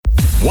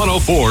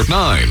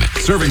104.9,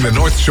 serving the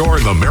North Shore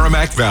and the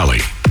Merrimack Valley.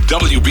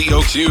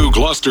 WBOQ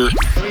Gloucester.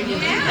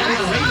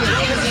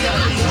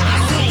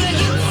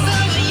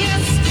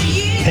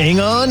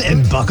 Hang on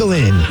and buckle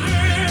in.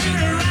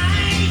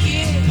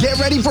 Get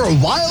ready for a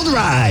wild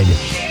ride.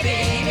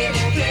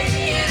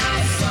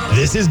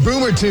 This is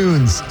Boomer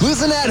Tunes.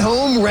 Listen at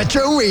home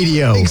retro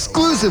radio.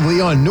 Exclusively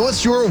on North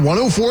Shore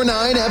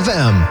 104.9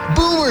 FM.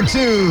 Boomer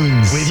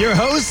Tunes. With your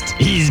host,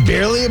 he's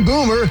barely a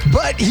boomer,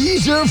 but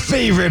he's your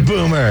favorite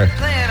boomer.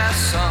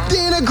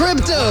 Dana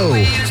Crypto.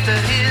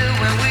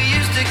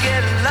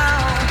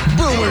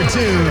 Boomer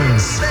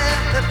Tunes.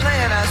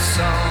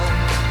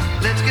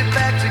 Let's get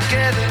back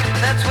together.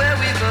 That's where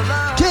we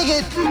belong. Kick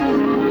it.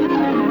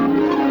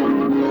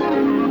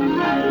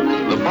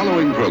 The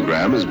following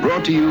program is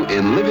brought to you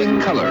in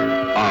living color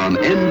on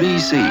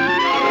NBC.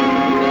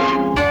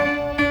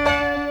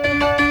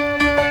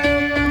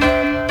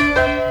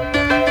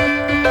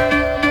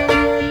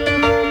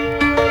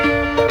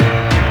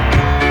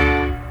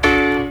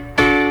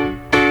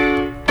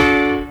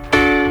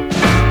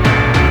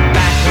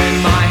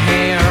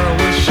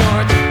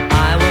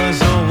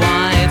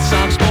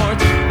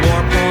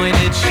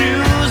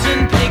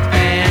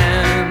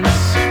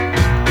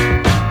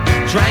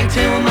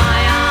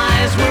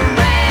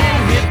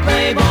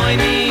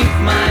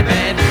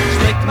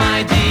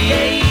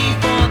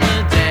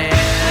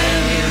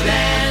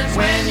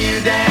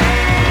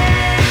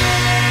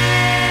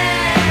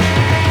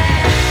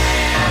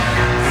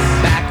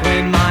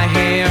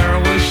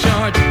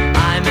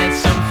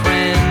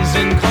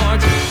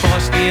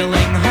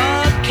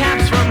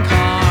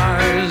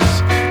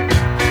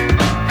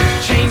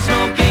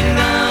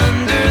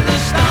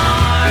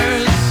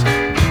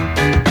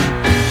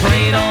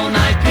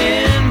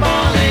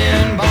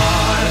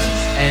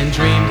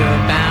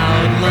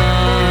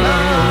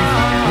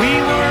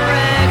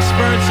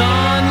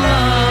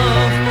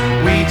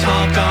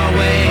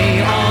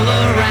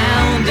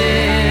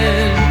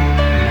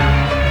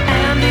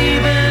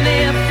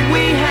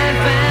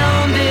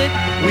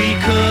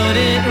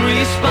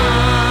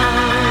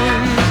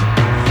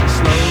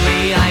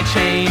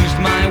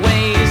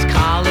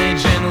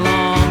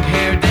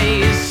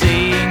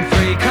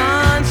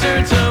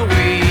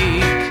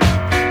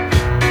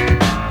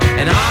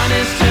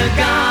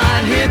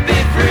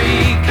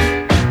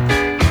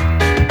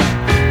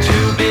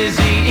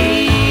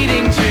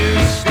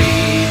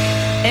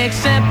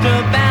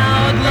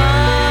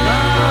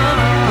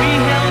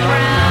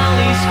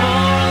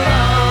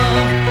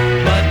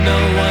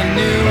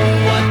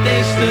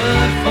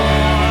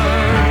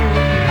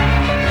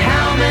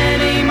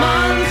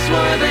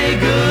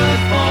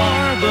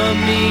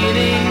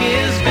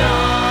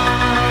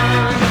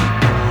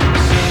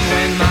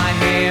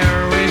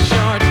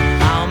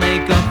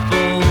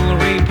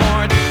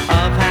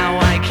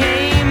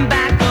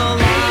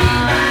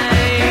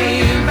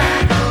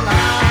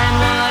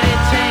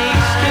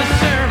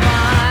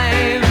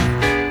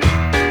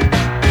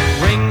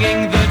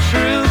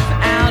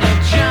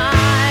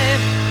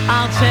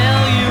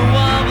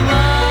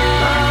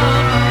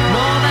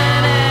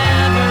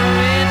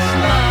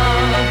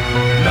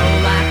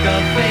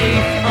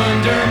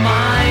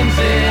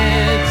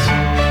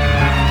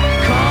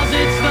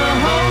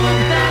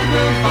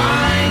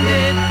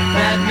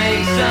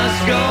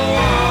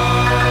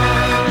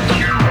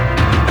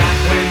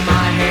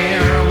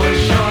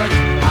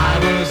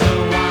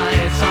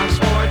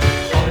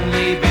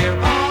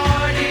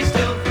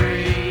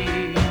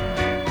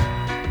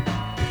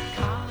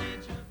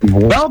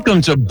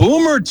 Welcome to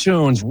Boomer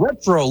Tunes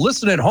Retro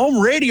Listen at Home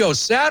Radio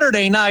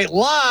Saturday Night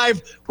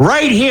Live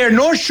right here,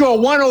 North Shore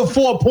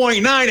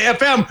 104.9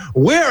 FM.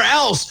 Where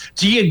else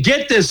do you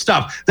get this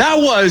stuff? That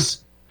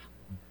was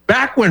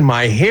Back When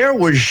My Hair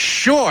Was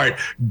Short,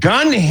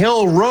 Gun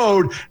Hill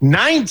Road,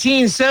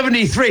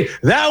 1973.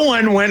 That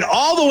one went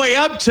all the way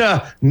up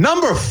to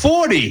number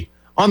 40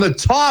 on the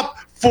top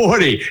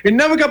 40. It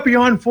never got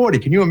beyond 40.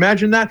 Can you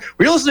imagine that?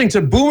 We're listening to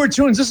Boomer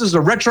Tunes. This is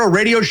a retro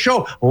radio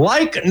show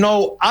like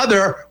no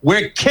other.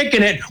 We're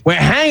kicking it. We're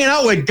hanging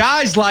out with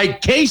guys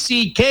like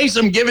Casey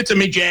Kasem. Give it to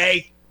me,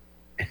 Jay.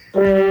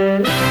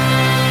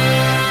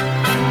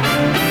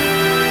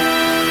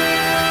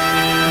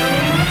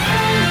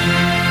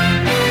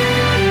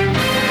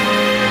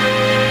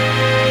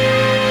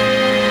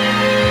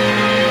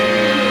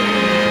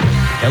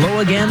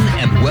 Hello again,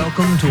 and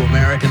welcome to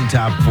American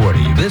Top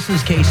 40. This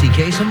is Casey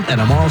Kasem,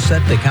 and I'm all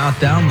set to count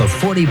down the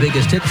 40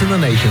 biggest hits in the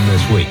nation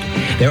this week.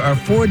 There are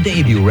 4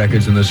 debut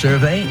records in the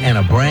survey and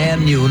a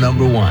brand new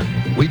number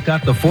 1. We've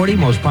got the 40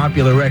 most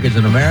popular records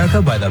in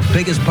America by the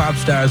biggest pop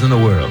stars in the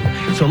world.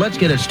 So let's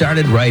get it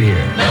started right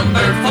here.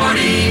 Number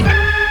 40.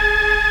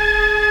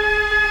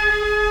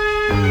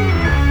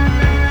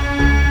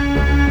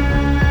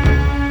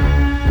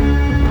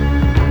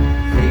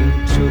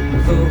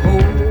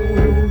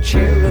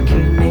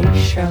 Cherokee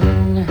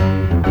Nation,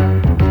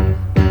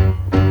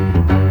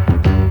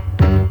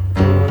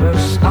 put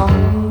us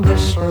on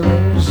this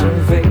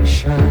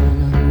reservation,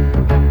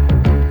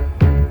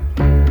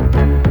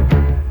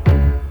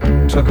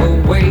 took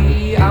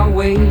away our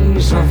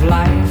ways of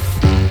life.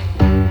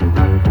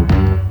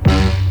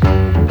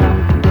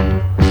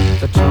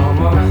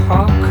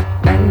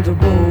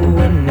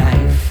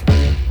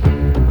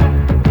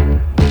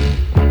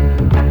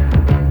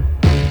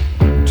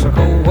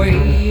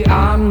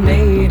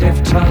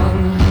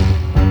 tongue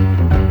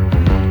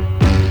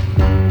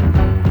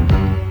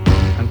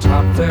and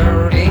taught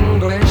their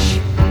English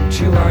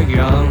to our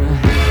young.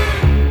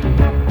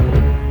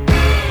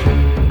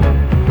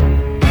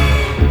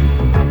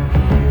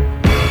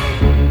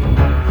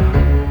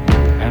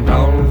 And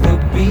all the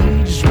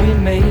beads we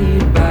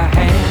made by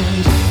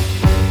hand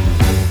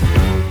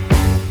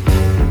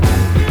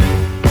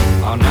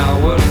are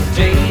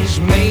nowadays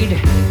made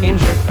in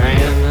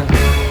Japan.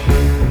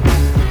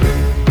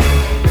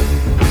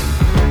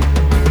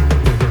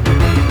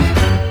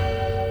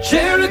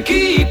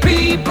 Cherokee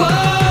people,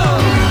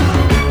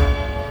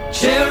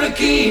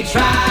 Cherokee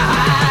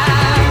tribe,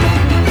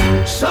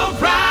 so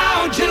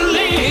proud you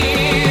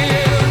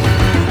live,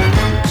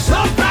 so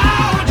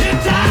proud you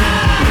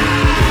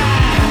die.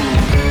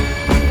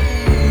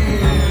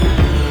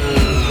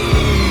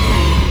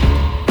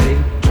 They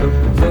took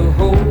the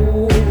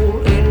whole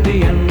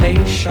Indian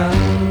nation,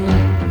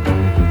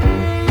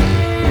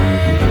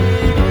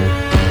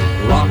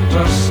 locked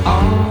us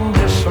on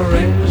this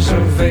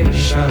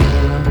reservation.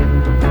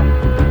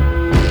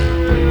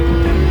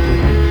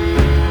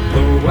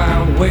 Though I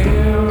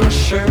wear a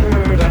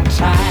shirt and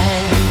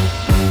tie,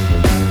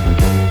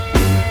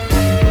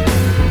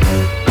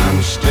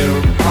 I'm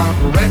still part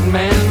red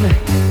man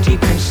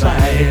deep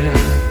inside.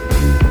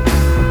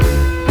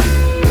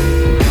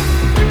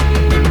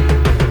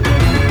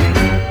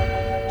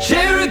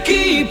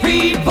 Cherokee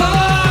people,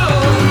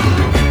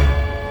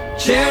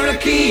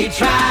 Cherokee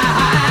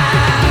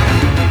tribe,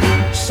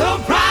 so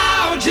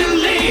proud you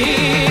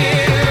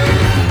live,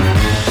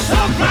 so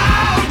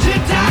proud you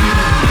die.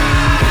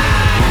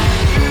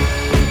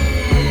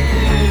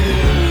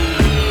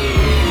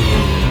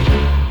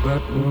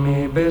 But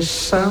maybe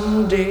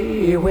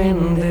someday when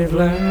they've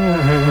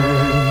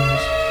learned,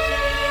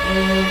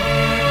 the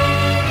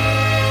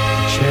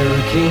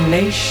Cherokee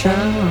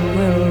nation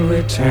will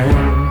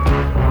return.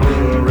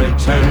 Will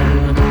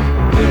return,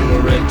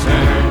 will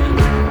return,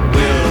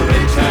 will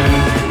return,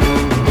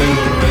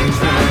 will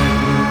return.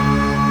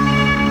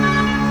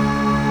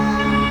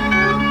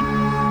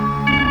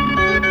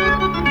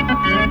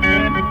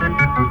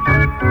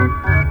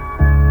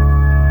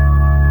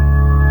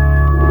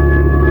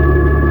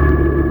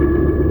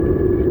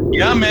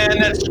 Yeah, man,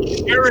 that's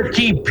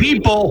Cherokee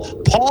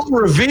people. Paul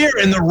Revere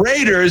and the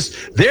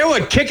Raiders, they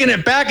were kicking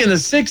it back in the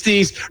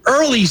 60s,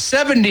 early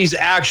 70s,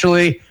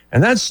 actually.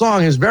 And that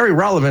song is very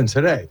relevant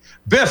today.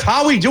 Biff,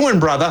 how we doing,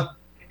 brother?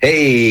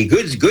 Hey,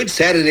 good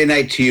Saturday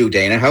night to you,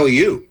 Dana. How are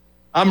you?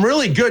 I'm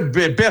really good,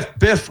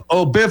 Biff,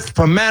 oh, Biff,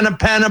 Pamana,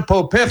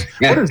 Panapo, Piff.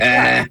 What is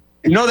that?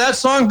 You know that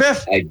song,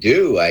 Biff? I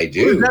do. What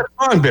is that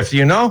song, Biff? Do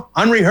you know?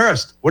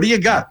 Unrehearsed. What do you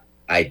got?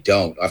 I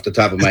don't. Off the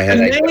top of my head,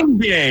 the I don't. name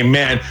game,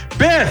 man.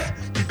 Biff,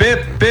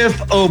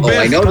 oh, Biff,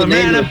 I know the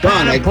name of the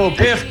song. Panapo,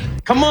 Piff.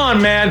 Come on,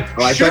 man.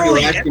 Oh, I thought you were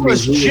asking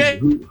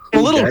me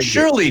Little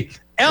Shirley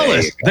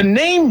Ellis, the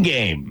name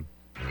game.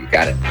 You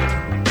got it.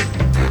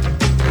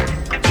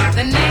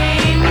 The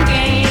name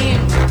game.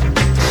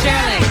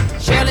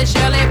 Shirley,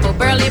 Bo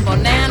Burley,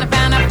 Bonana,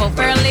 Pineapple,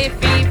 Furley,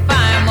 Fee,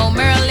 Fine, Mo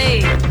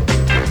Merley,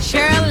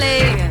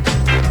 Shirley,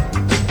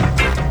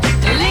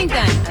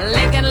 Lincoln,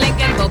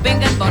 Bo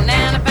Bingon,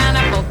 Bonana,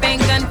 Pineapple,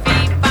 Bingon,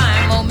 Fee,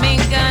 Fine, Mo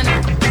Mingon,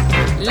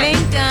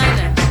 Lincoln.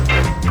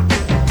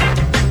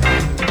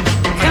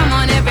 Come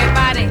on,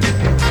 everybody.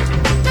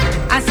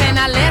 I say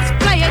now let's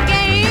play a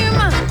game.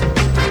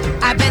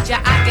 I bet you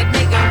I could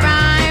make a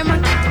rhyme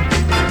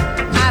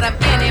out of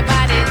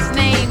anybody's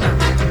name.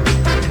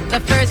 The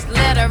first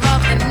letter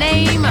of the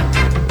name,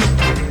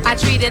 I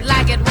treat it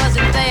like it was a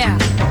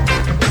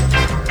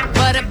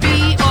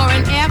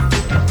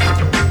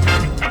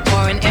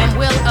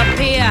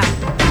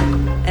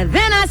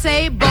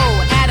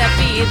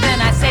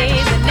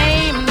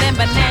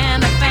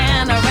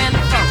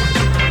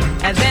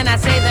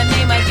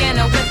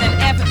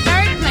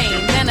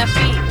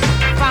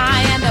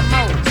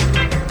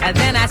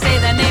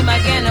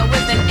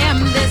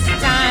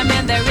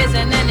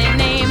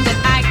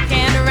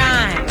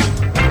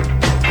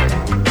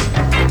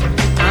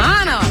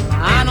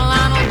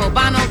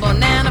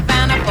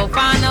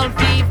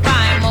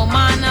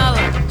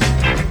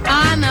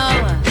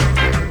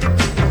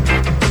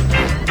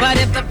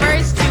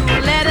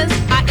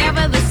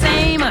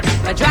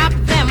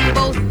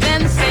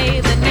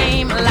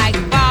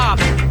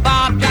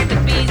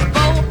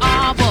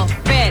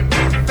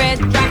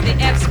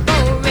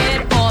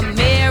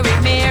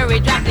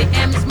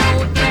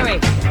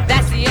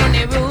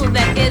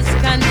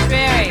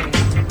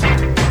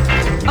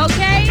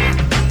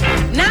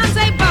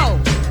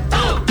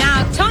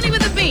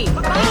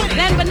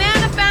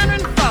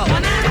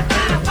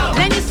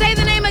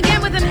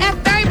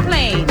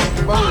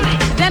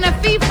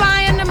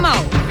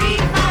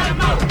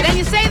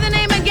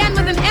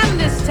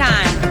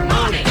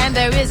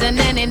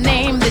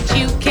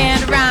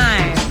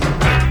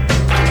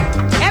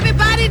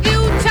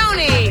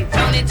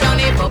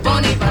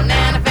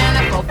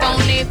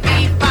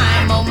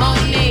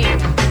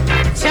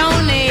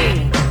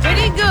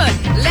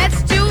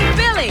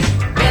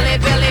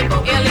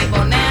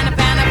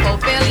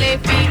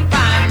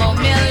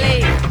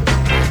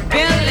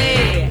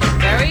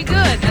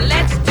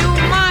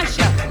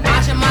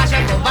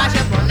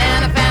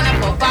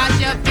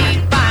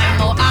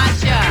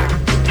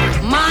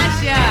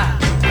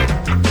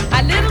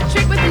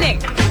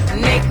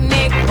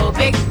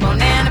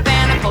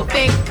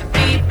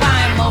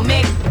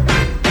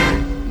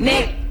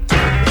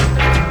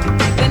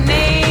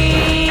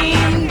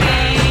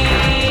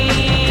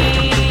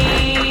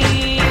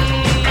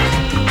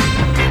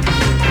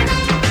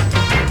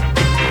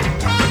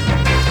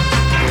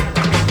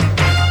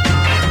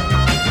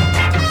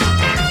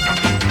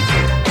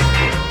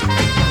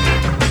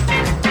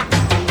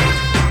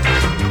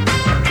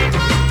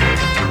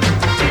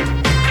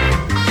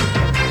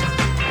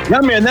Yeah,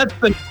 man, that's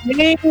the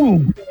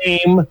name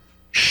game.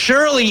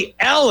 Shirley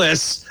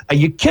Ellis. Are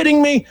you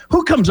kidding me?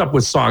 Who comes up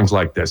with songs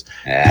like this?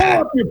 Pull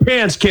up your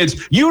pants,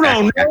 kids. You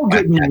don't know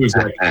good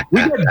music.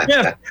 We got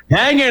Biff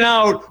hanging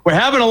out. We're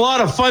having a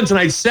lot of fun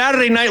tonight.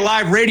 Saturday Night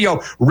Live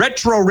radio,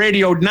 retro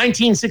radio,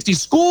 1960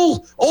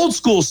 school, old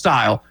school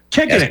style.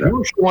 Kicking it.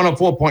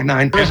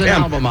 104.9 There's FM. an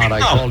album out I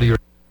called your...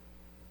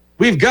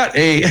 We've got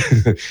a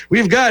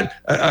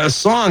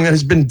song that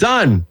has been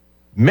done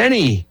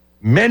many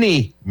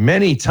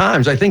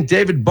times. I think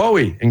David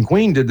Bowie and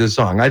Queen did this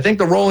song. I think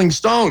the Rolling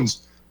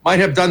Stones might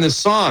have done this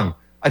song.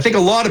 I think a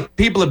lot of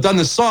people have done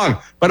this song.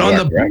 But on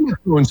the Boomer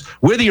Tunes,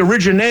 we're the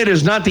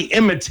originators, not the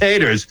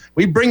imitators.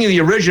 We bring you the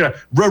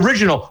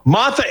original.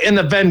 Martha and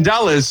the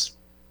Vandellas,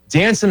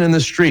 Dancing in the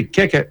Street.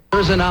 Kick it.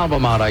 There's an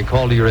album out I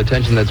called to your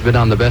attention that's been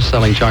on the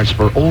best-selling charts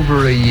for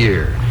over a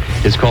year.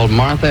 It's called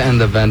Martha and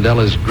the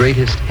Vandellas'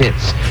 Greatest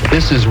Hits.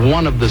 This is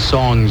one of the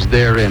songs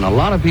therein. A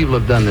lot of people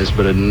have done this,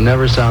 but it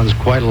never sounds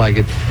quite like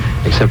it,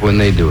 except when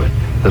they do it.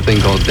 The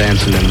thing called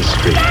Dancing in the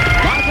Street.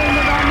 Martha and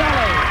the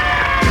Vandellas!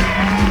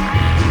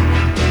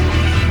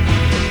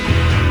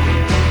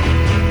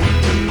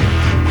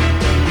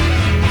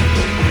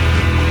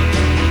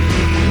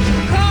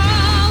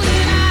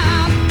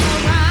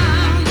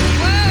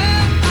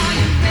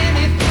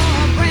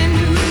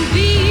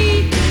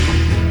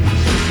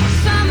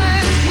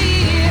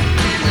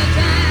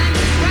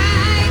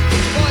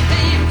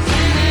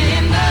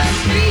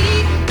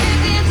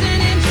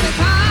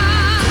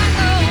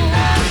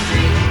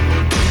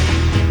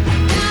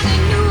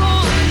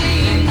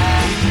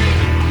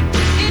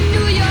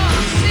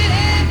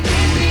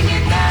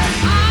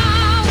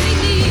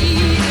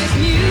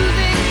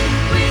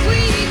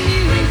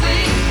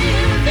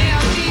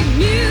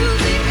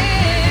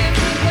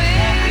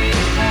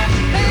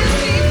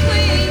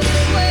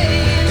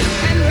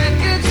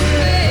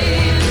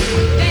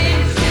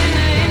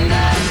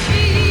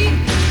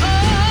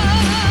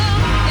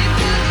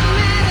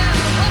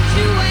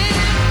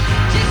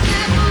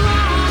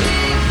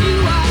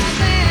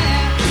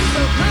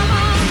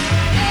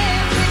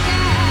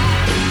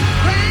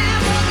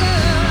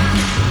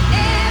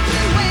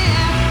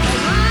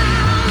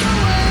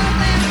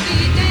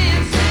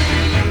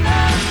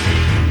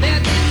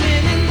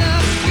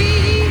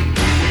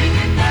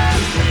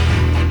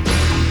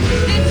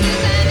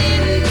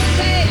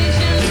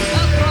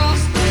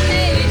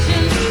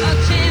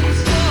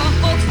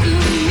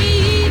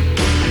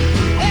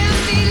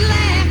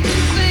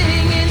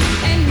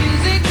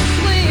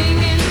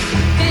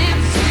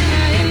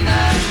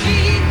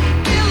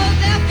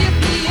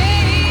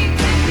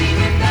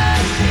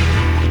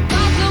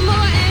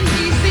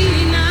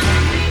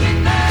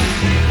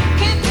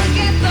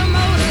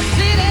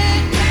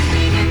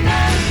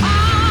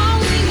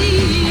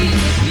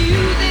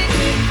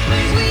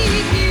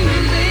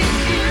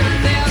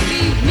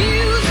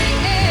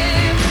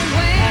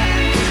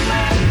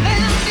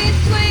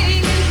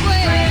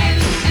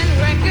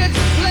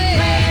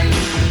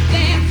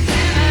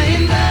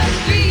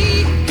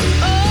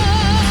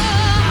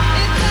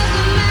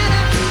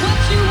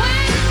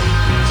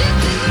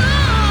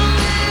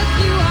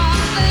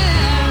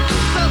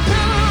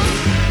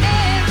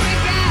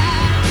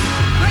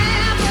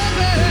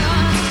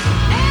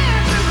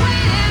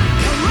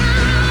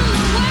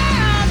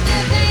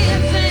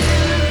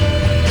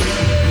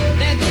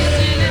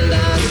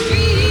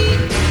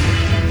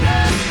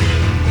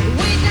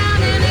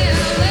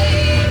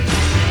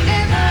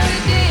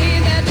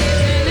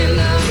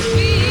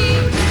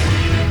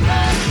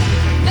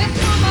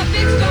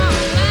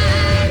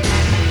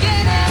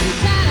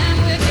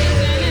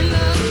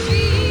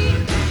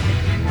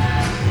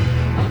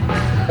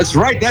 That's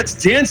right. That's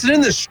Dancing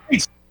in the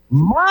Streets.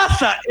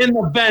 Martha in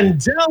the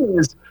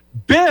Vandellas.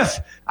 Biff,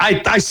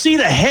 I see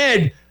the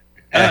head,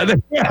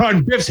 the hair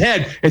on Biff's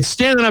head. It's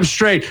standing up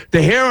straight.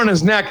 The hair on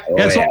his neck,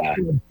 it's all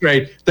standing up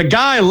straight. The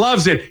guy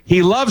loves it.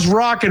 He loves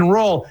rock and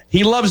roll.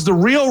 He loves the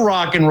real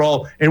rock and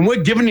roll, and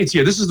we're giving it to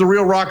you. This is the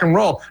real rock and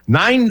roll.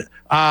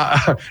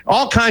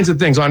 All kinds of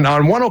things on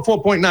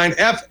 104.9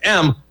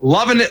 FM.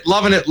 Loving it,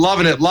 loving it,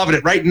 loving it, loving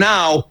it. Right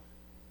now,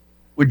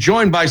 we're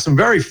joined by some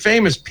very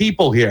famous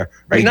people here.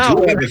 We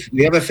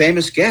have a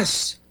famous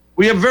guest.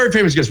 We have a very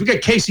famous guest. We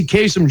got Casey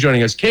Kasem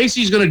joining us.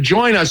 Casey's going to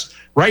join us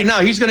right now.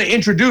 He's going to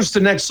introduce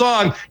the next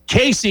song.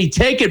 Casey,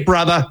 take it,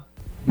 brother.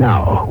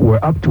 Now, we're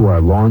up to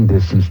our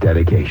long-distance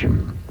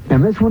dedication.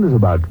 And this one is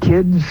about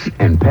kids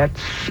and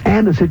pets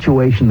and a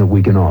situation that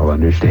we can all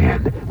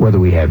understand, whether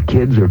we have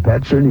kids or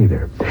pets or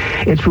neither.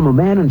 It's from a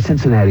man in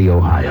Cincinnati,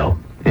 Ohio.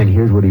 And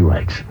here's what he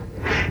writes.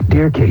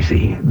 Dear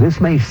Casey,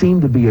 this may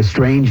seem to be a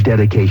strange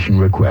dedication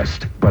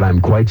request, but I'm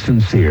quite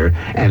sincere,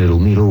 and it'll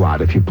mean a lot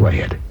if you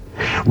play it.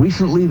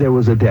 Recently, there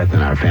was a death in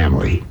our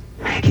family.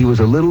 He was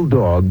a little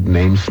dog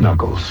named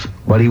Snuggles,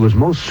 but he was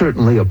most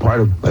certainly a part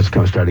of... Let's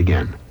start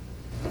again.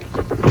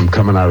 From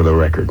coming out of the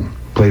record.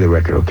 Play the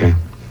record, okay?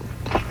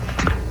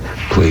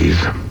 Please.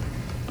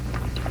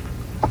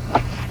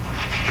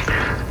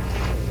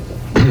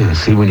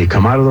 See, when you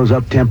come out of those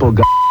up-tempo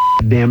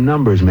damn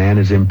numbers, man.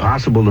 It's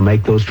impossible to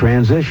make those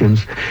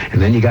transitions,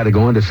 and then you got to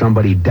go into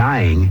somebody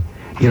dying.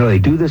 You know, they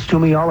do this to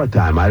me all the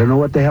time. I don't know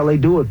what the hell they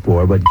do it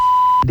for, but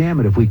damn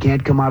it, if we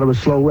can't come out of a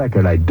slow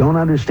record, I don't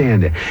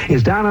understand it.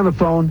 Is Don on the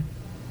phone?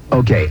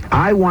 Okay,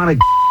 I want a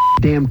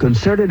damn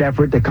concerted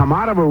effort to come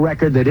out of a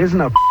record that isn't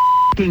a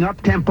fucking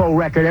up-tempo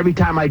record every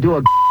time I do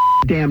a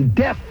damn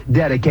death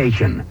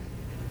dedication.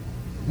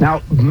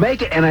 Now,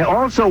 make it, and I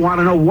also want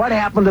to know what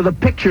happened to the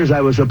pictures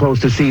I was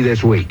supposed to see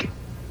this week.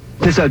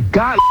 This is a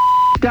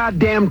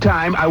goddamn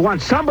time. I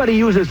want somebody to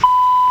use his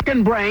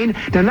fucking brain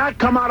to not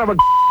come out of a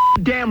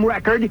damn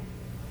record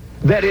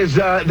that is,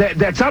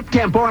 that's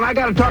up-tempo, and I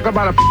got to talk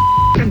about a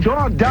fucking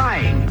dog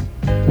dying.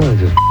 What is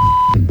this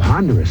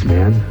ponderous,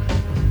 man?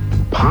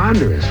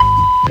 Ponderous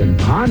and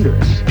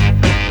ponderous.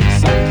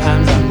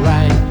 Sometimes I'm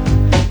right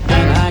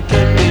and I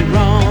can be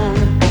wrong.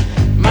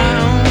 My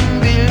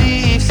own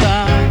beliefs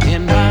are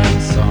in my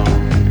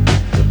song.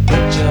 The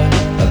butcher,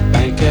 the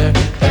banker,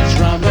 the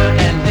drummer,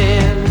 and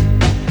then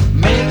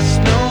makes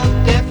no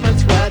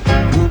difference what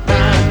group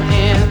I'm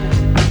in.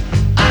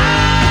 I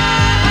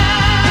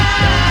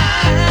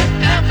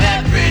am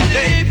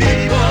everyday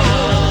people.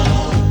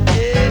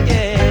 Yeah,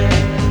 yeah.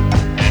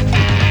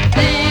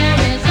 There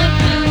is a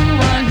blue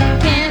one who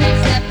can't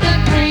accept the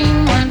green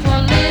one, for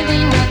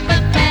living with the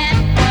fat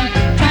one,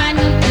 trying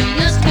to be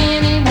a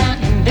skinny one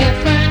in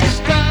different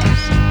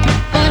strokes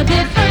for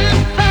different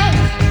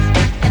folks,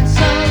 and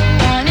so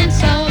on and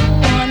so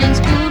on, and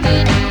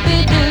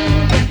Scooby-Dooby-Doo.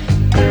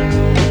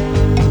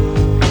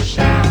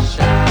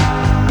 Sha-sha.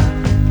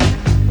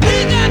 We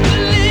got to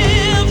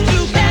live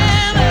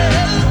together.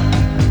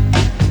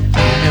 I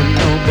am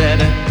no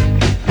better,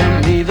 and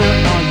neither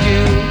are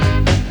you.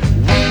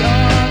 We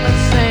are the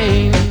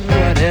same,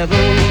 whatever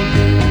we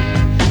do.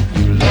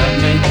 You love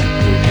me,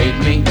 you hate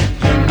me,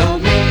 you know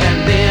me, and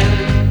then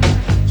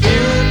you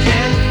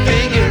can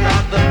figure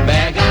out the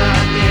bag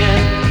I'm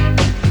in.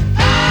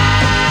 I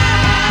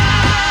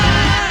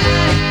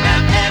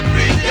am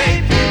everyday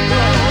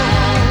people.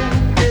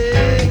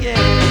 Yeah,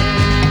 yeah.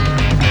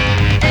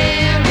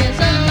 There is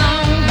a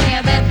long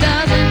hair that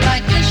doesn't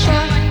like the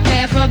short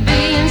hair, for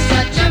being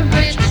such a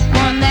rich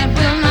one that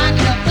will not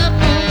help the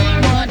poor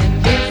one, in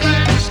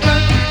different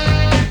strokes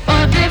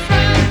for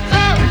different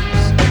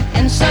folks,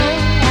 and so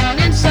on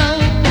and so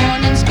on,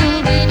 and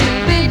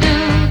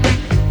Scooby-Dooby-Doo.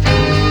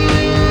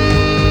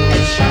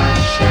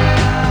 Sha-sha.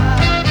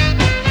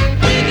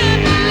 We got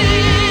to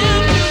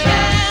live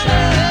together.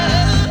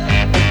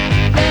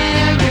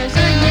 There is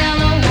a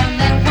yellow one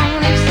that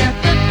won't accept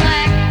the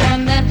black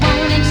one, that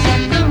won't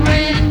accept the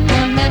red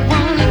one, that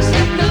won't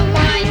accept the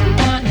white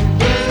one, in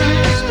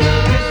different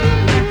strokes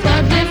for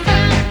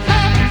different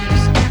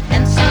folks,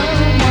 and so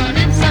on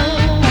and so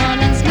on,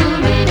 and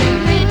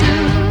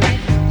Scooby-Dooby-Doo.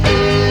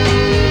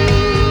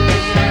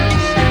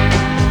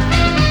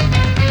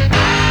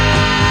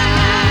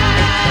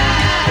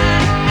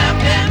 I'm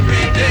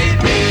everyday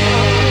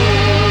people.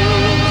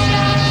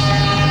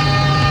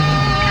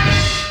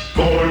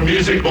 More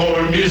music,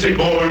 more music,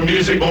 more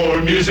music,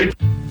 more music.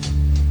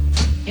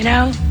 You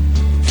know,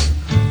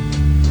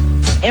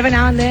 every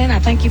now and then I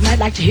think you might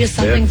like to hear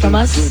something from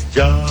us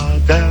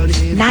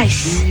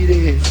nice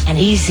and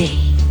easy.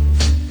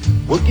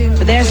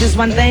 But there's just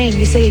one thing,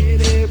 you see,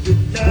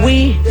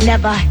 we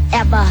never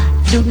ever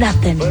do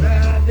nothing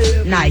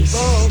nice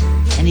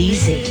and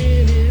easy.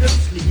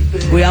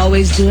 We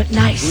always do it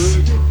nice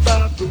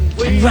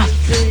and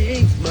rough.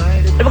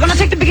 But we're gonna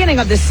take the beginning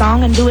of this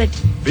song and do it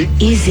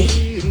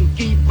easy.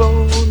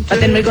 But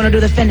then we're gonna do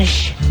the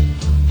finish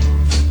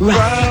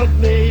rough.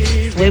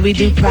 The way we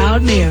do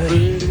Proud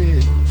Mary.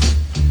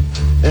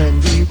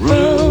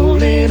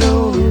 Rolling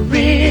on the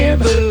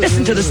river.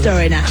 Listen to the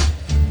story now.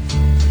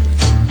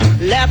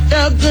 Left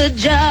a good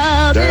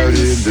job in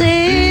the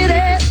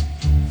city,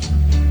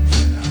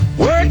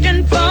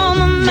 working for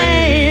the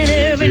man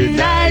every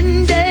night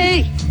and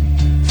day.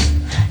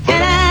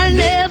 And I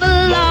never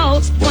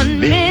lost 1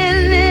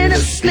 minute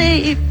of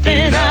sleep,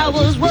 and I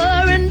was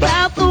worried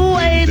about the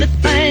way that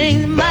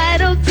things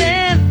might have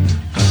been.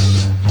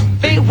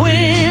 Big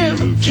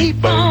wheel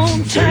keep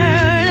on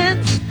turning.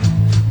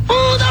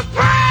 Oh, the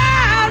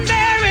Proud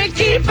Mary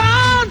keep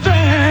on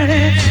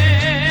burning.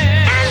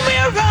 And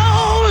we're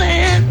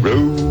rolling,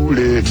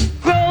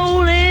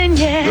 rolling,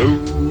 yeah,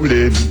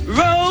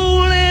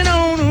 rolling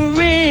on the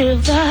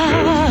river.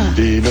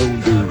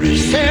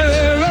 Say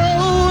we're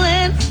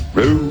rolling,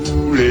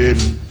 rolling,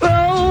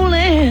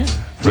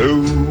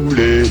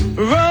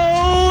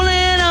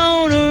 rolling on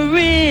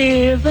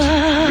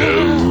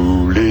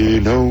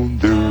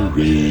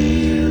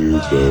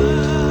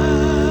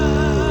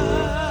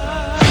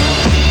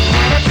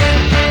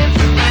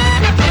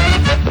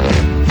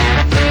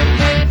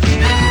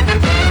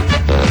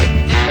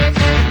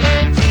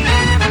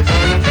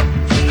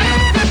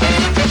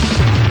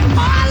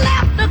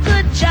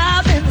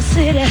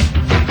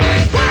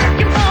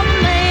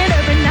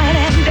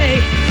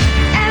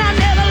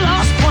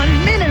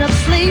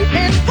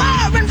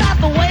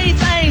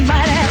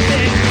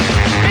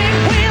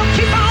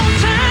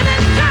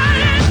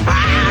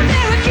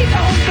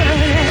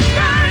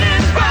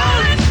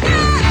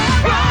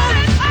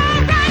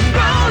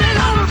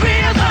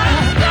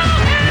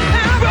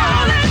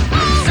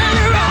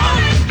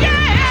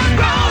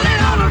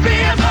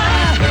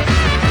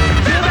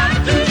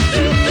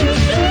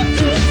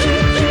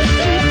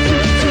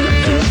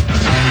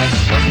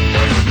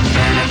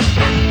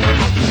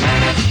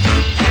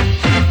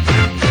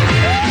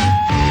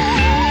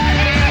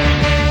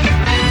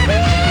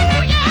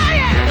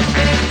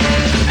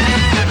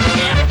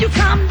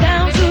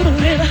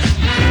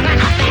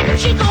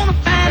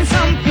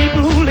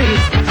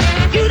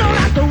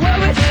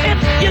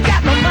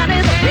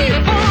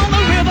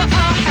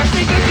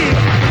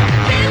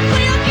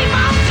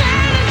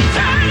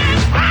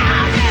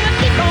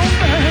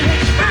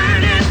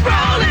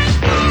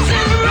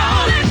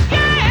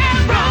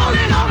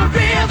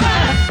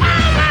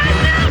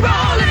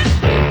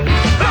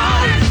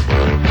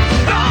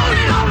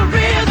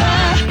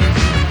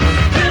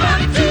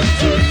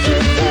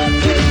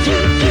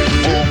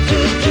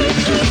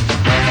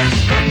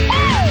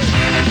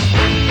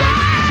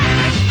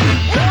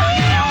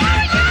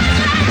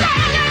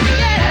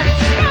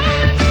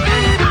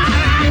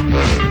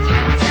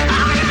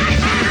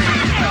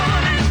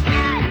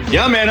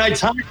Yeah, man, I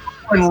tell you,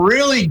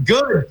 really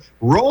good.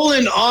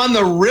 Rolling on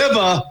the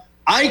River,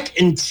 Ike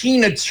and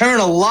Tina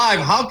Turner live.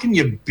 How can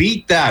you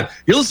beat that?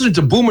 You're listening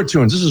to Boomer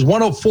Tunes. This is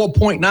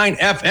 104.9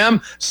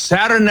 FM,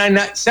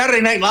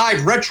 Saturday Night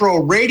Live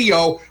Retro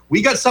Radio.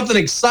 We got something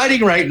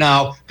exciting right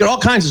now. Got all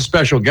kinds of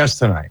special guests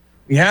tonight.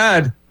 We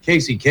had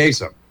Casey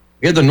Kasem.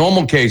 We had the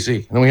normal Casey,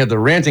 and then we had the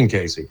ranting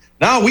Casey.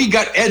 Now we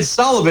got Ed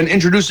Sullivan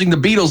introducing the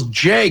Beatles.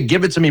 Jay,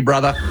 give it to me,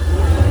 brother.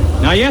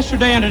 Now,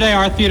 yesterday and today,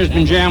 our theater's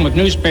been jammed with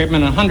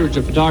newspapermen and hundreds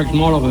of photographers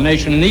from all over the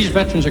nation, and these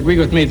veterans agree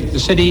with me that the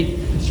city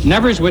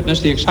never has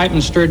witnessed the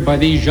excitement stirred by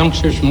these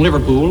youngsters from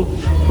Liverpool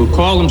who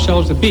call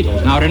themselves the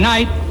Beatles. Now,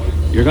 tonight,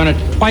 you're going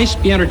to twice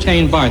be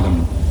entertained by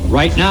them.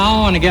 Right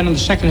now, and again in the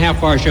second half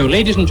of our show.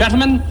 Ladies and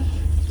gentlemen,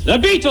 the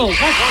Beatles.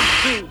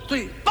 That's 1, 2,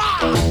 3,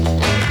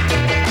 4.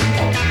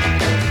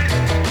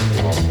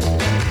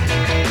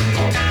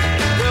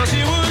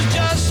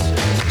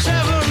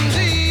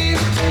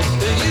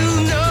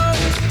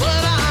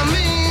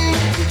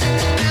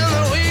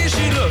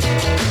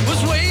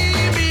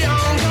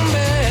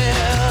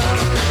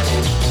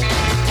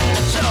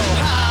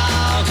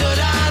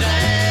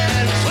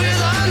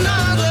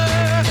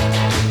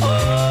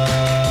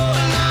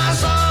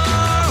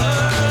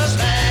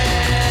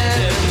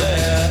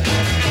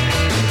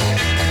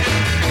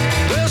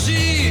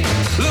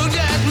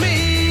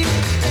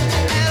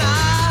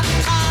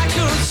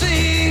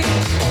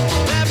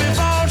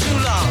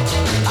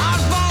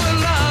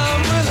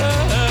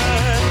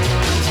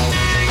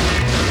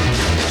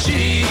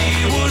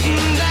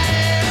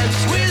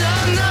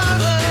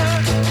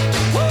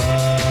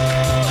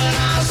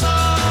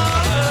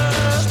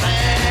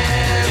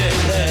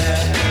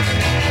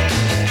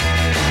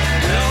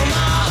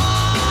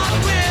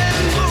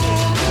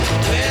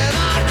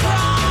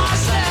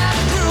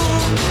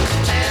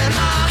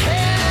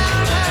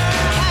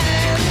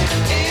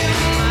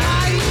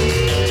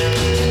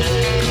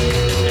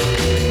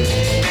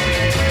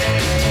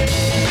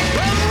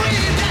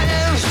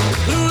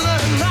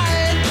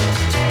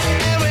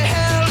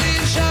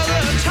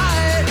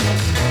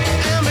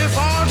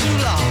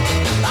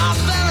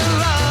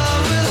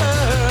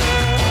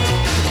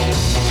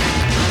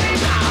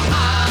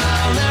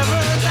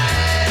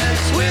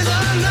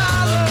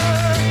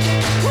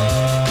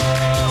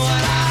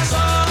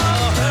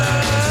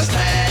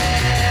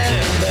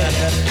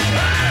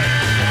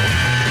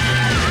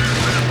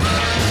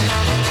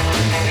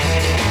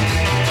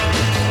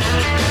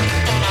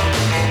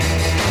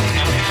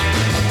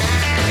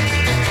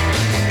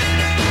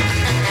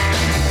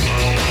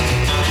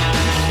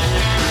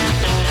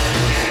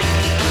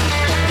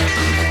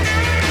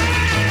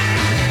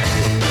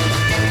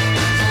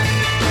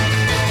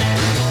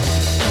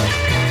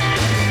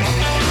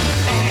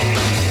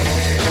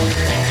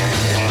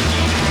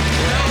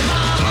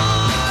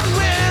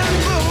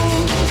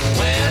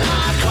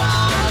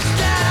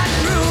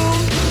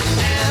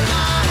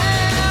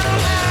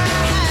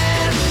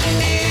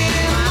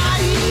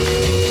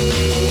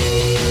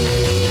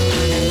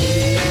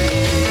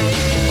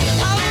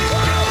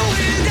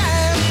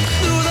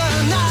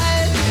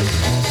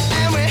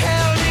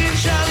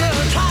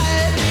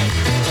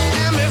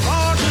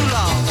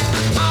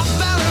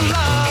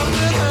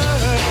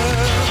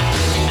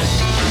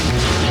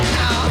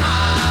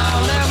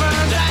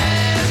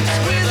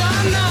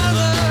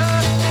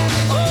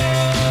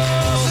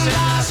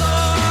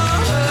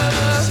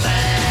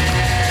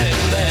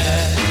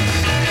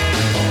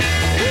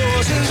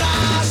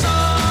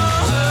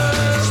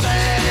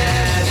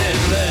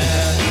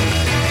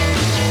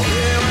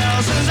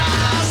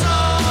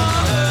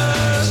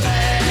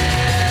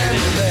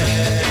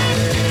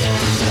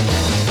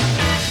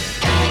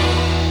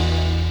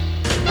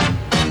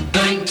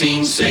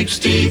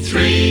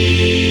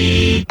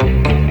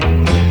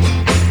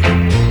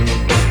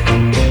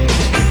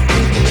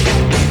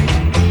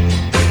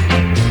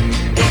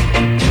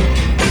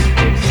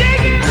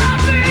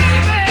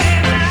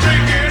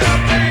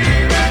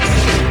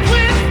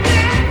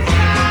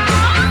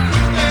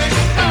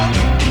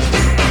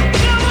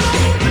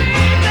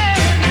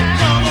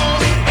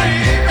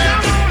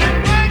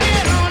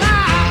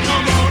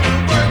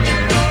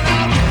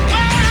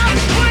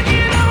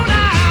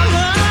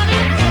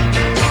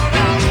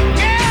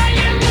 Yeah,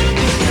 you look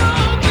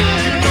so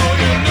good.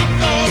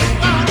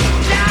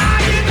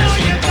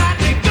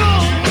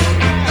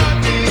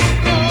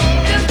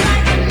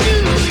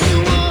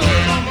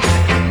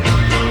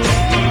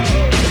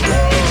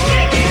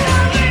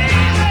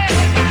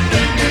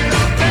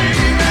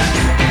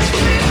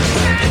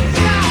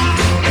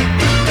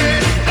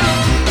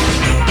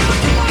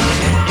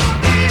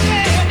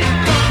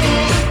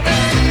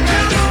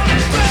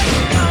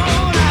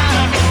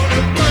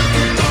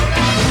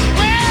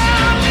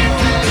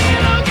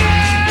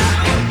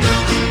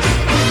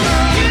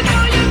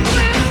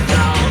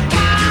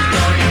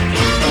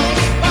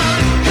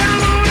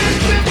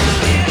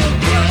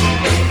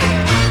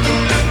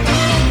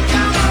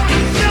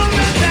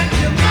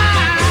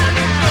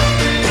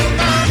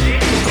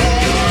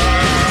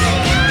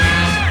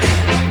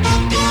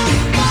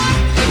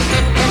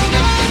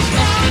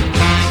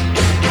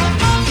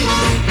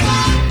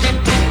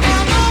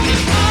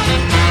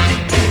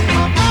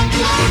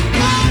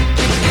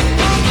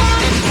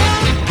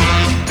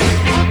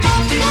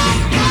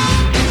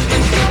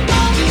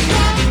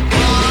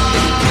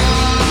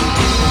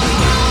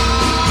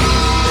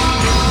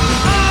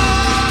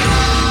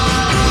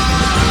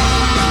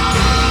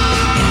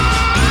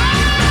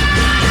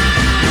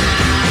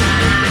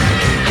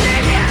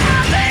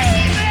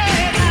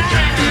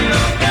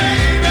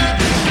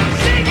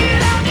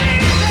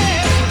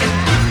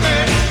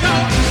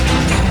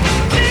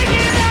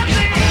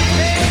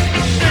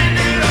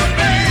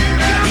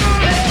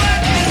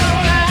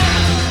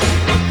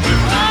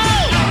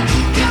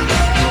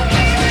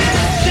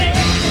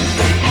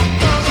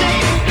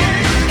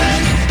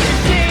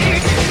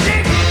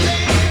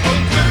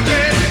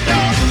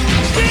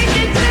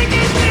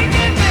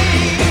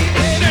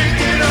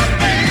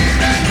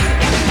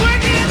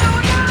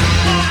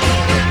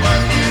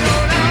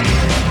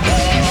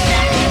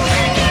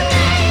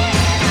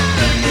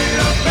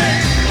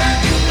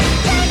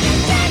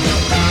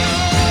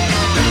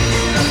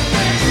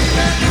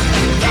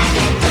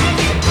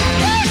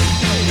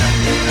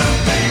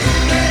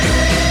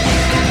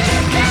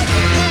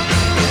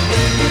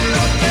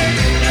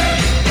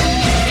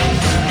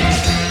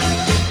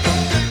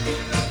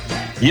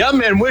 Yeah,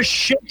 man, we're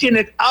shaking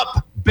it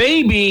up,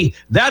 baby.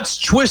 That's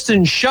Twist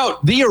and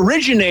Shout, the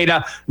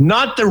originator,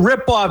 not the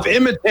rip-off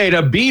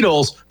imitator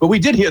Beatles, but we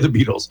did hear the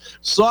Beatles.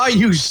 Saw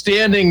You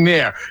Standing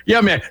There. Yeah,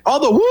 man, all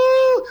the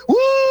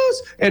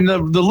woos and the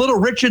Little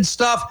Richard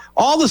stuff,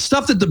 all the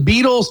stuff that the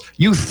Beatles,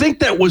 you think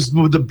that was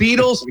the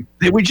Beatles,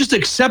 we just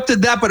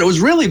accepted that, but it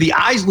was really the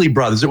Isley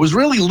Brothers. It was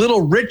really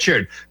Little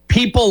Richard,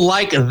 people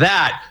like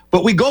that.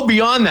 But we go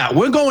beyond that.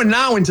 We're going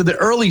now into the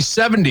early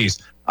 70s.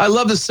 I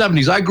love the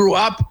 70s. I grew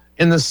up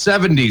in the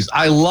 70s.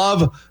 I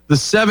love the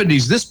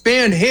 70s. This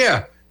band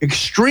here,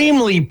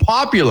 extremely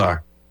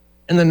popular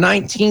in the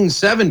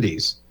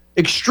 1970s.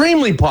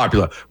 Extremely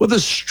popular with a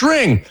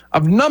string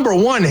of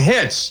 #1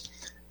 hits.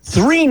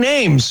 3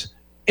 names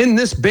in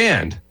this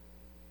band.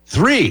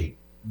 3.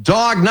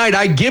 Dog Night,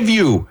 I Give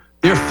You,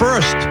 their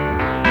first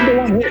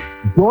 #1 hit.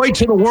 Joy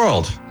to the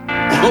World.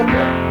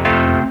 Go.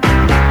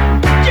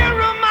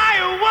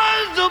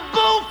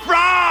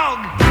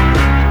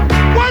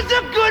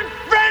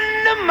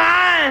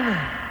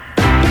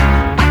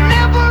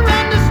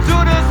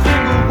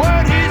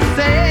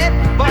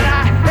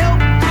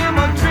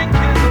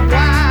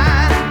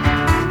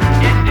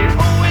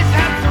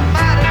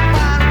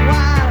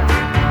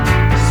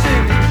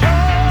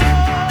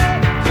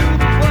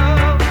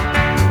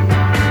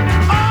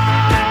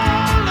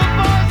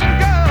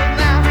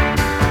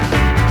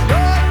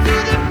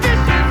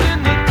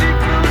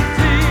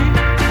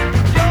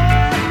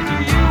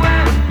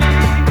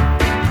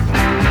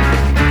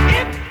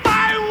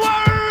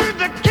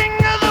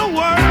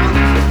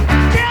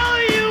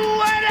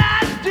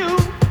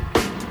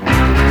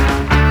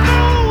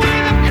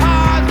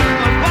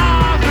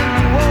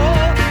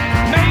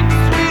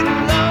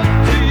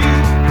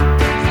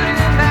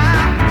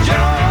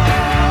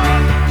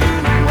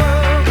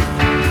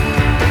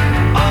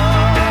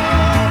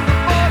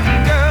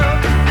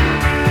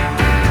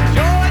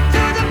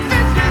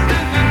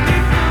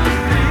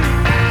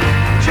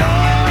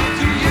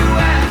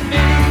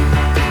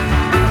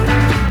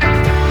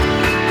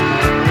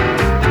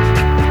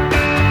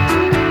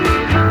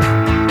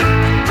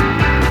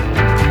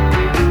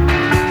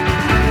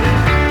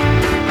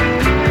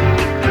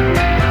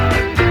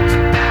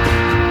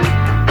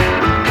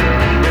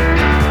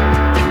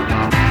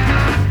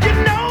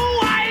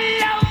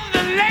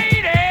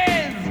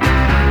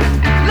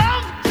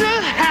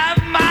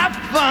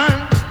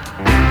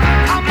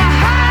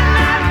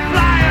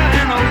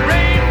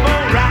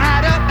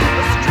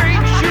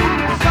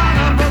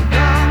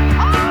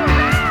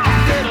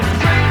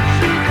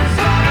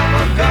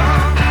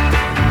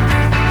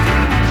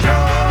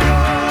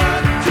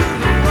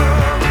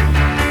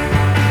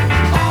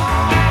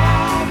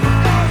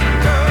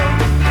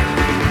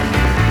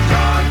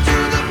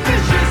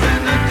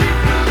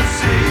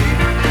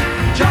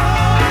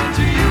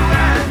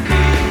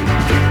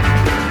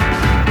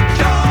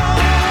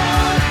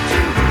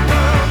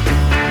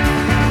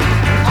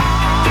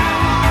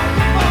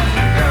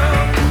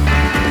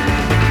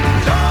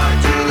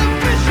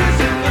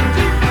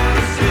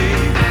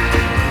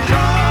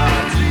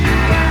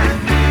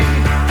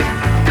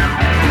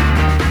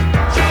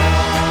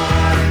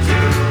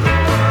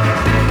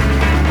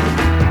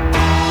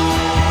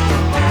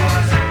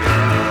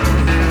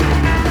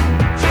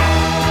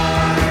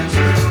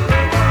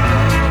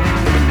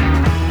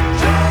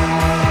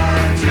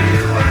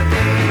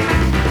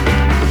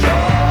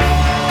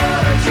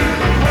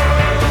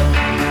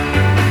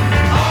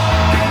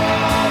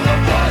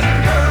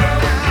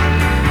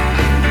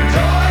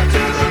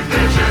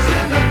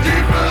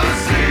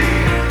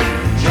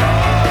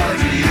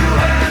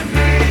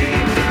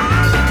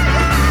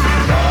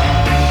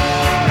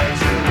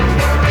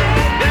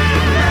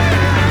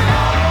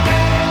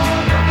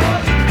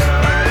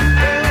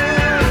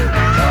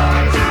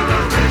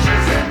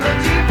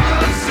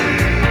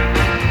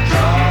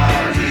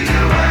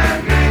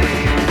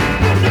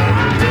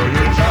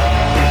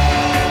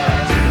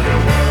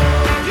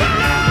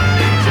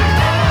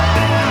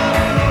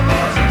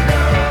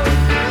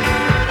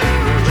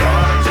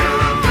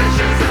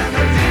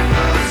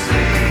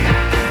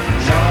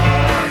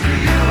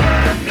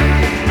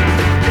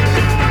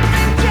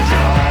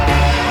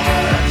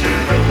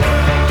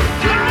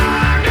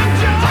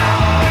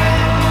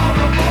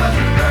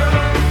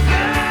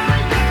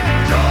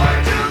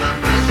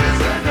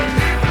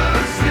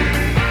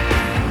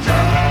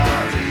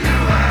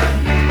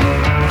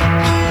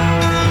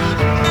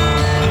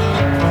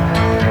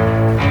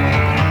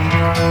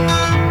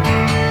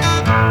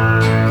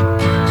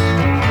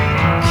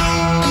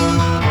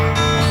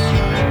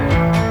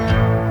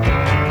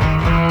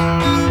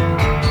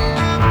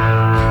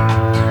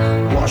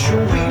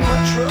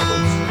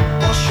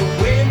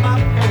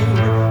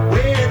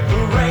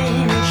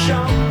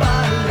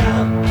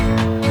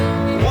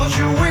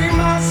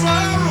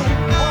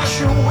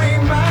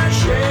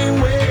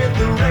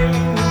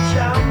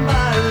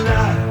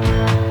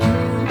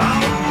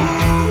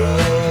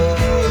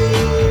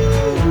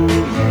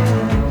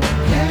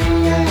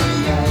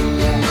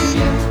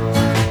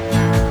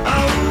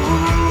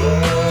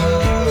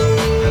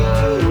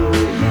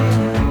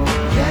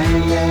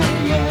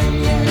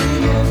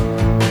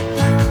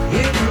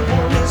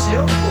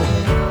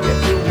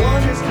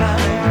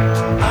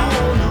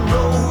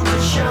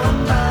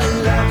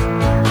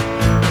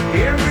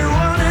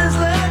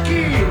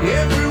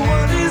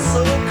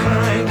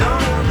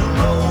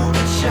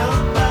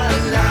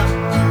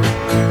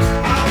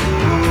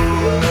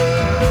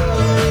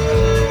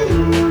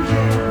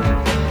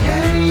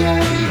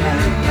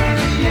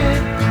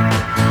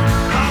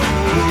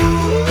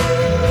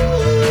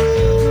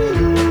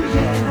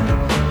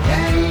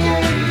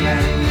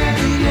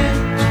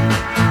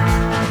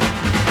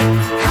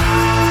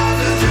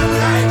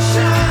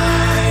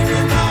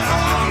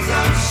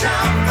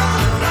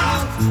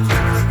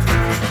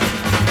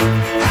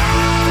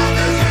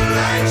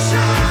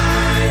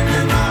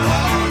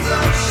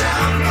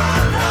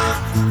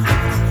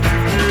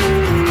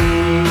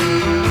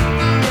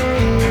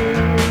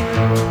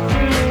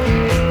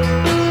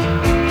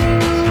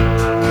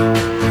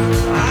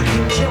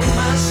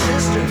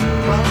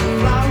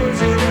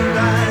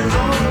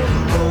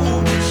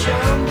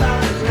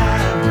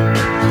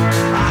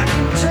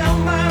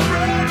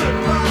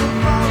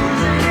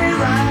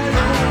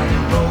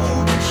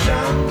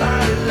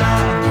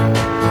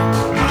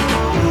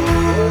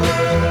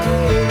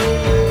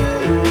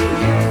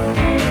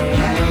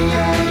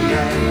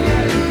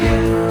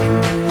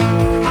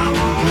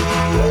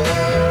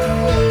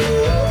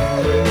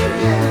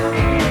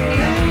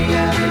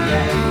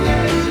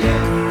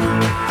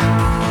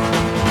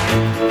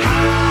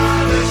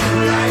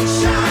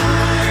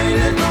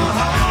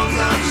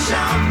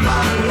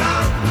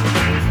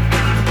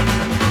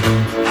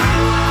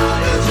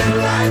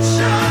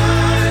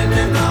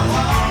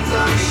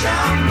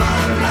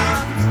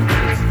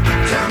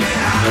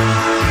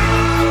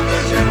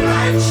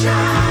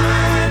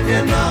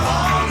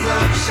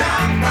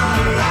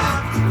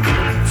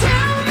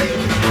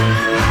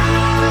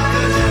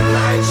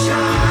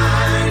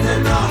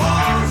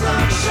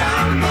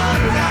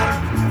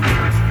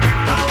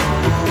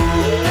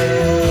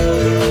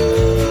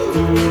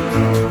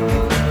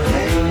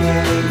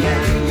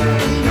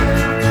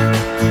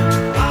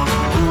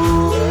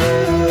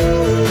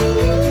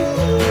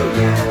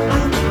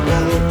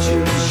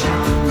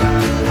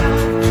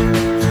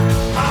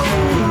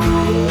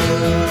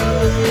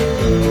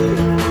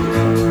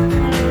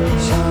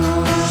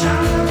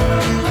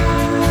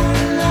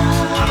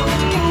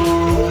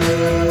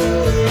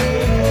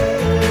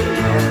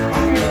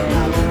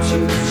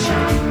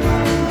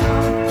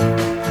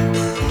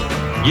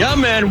 Yeah,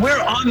 man,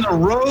 we're on the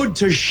road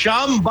to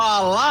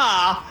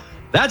Shambhala.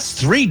 That's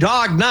Three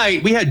Dog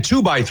Night. We had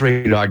 2 by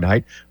 3 Dog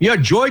Night. We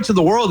had Joy to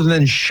the World and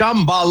then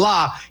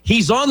Shambhala.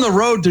 He's on the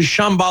road to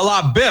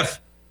Shambhala. Biff,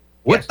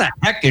 what the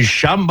heck is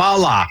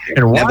Shambhala?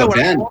 And why would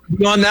I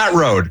be on that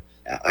road?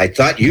 I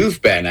thought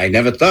you've been. I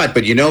never thought.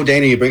 But you know,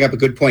 Dana, you bring up a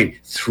good point.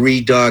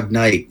 3 Dog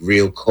Night,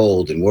 real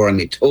cold. And we're on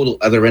the total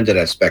other end of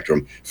that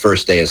spectrum.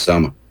 First day of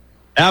summer.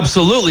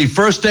 Absolutely.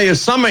 First day of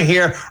summer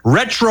here.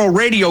 Retro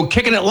Radio,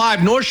 kicking it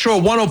live. North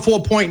Shore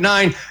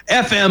 104.9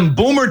 FM,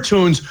 Boomer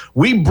Tunes.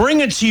 We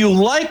bring it to you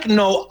like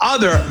no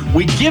other.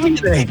 We give you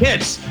the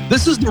hits.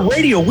 This is the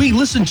radio we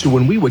listened to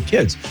when we were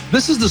kids.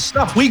 This is the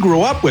stuff we grew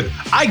up with.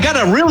 I got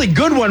a really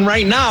good one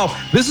right now.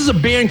 This is a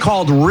band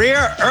called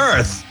Rare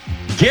Earth.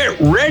 Get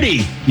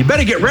ready. You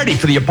better get ready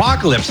for the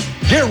apocalypse.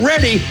 Get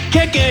ready.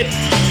 Kick it.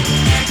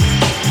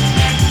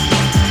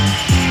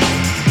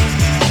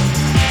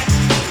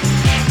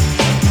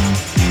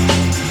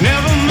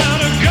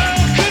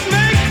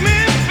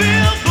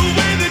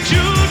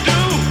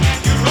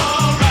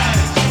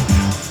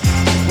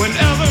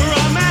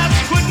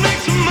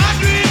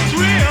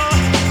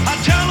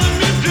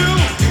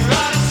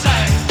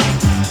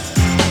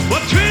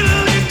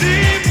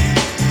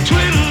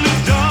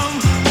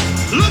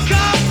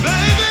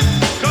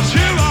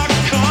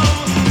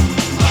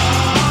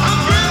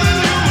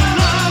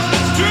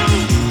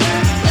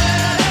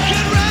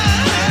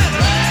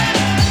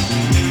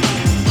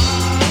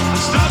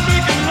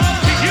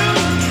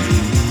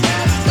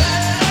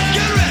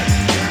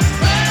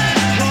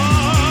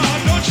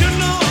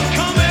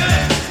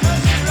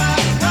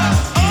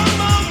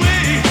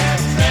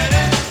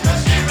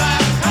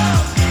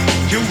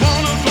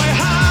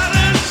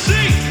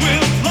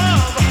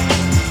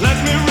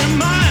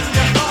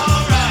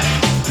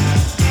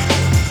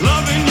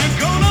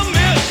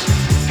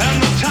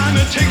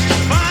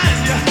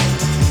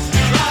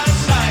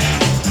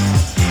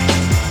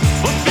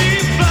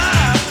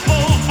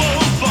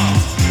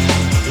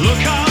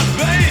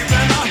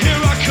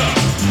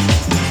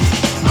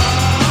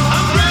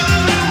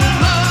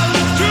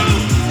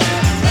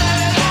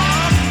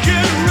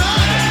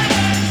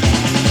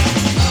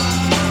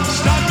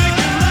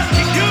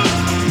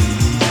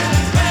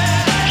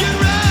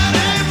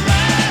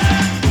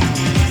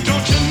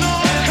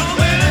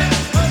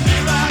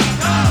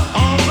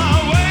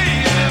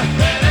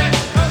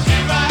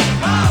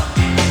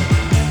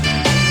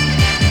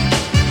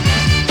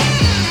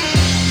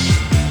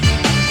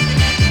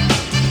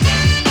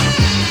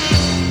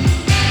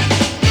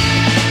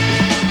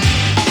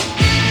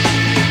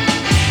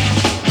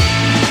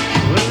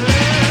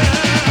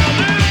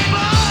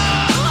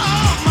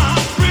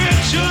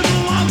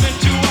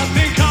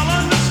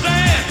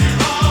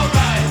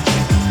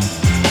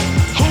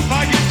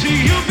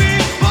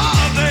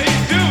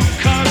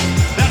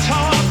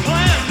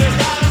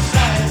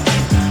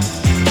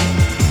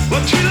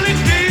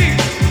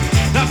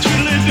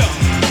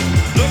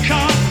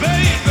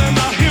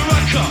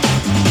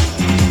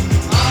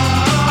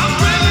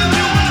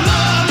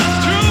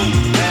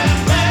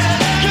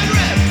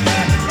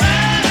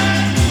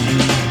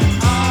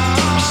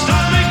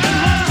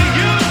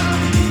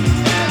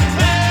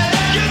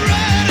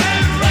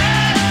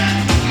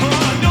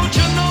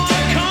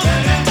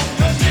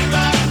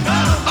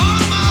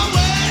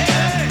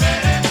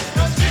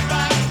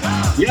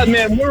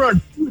 Man, we're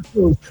on.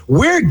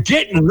 We're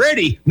getting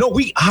ready. No,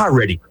 we are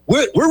ready.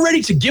 We're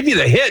ready to give you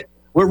the hit.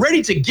 We're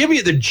ready to give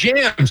you the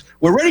jams.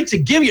 We're ready to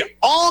give you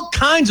all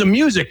kinds of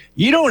music.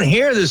 You don't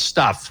hear this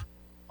stuff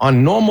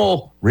on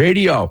normal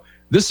radio.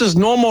 This is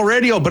normal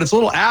radio, but it's a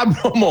little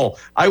abnormal,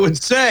 I would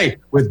say,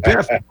 with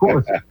Biff, of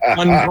course.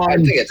 On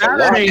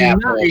Saturday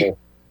night.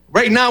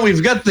 Right now,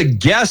 we've got the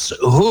Guess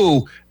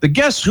Who. The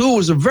Guess Who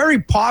was a very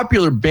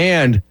popular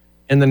band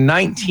in the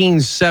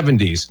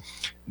 1970s.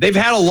 They've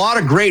had a lot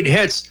of great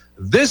hits.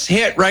 This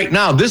hit right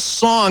now, this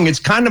song, it's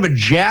kind of a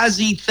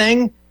jazzy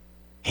thing.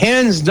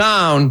 Hands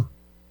down,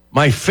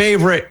 my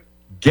favorite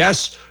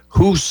Guess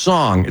Who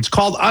song. It's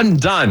called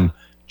Undone.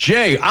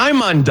 Jay,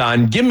 I'm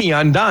undone. Give me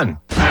Undone.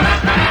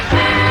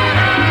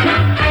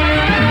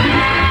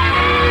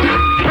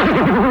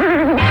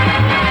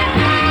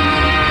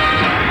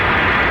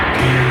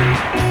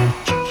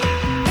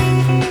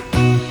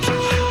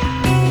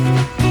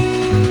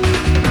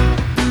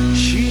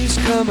 She's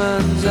come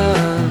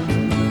undone.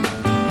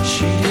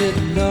 She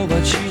didn't know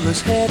what she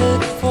was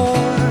headed for.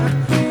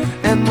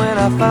 And when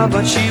I found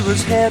what she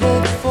was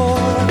headed for,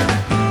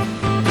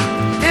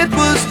 it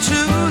was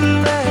too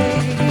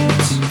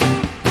late.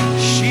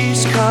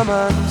 She's come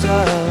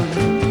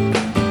undone.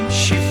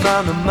 She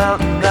found a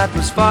mountain that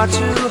was far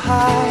too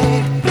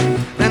high.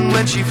 And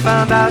when she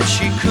found out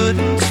she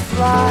couldn't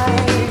fly,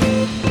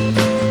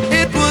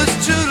 it was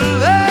too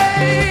late.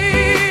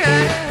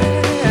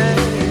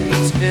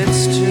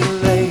 It's too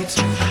late.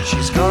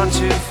 She's gone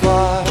too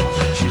far.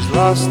 She's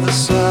lost the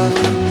sun.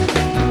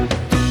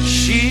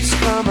 She's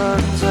come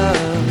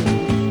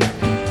undone.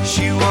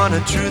 She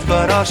wanted truth,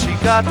 but all she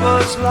got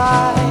was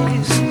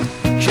lies.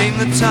 Came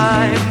the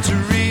time to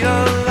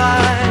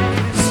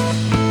realize,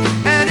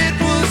 and it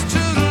was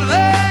too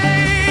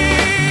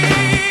late.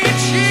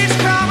 She's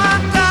come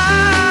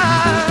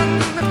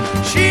undone.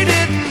 She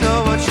didn't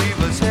know what she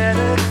was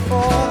headed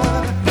for.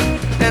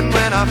 And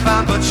when I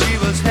found what she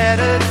was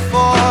headed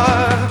for,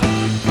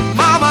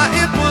 Mama,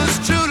 it was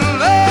too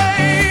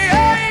late.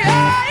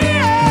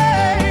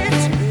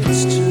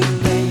 It's too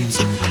late.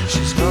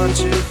 She's gone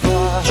too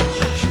far.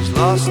 She's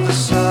lost the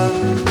sun.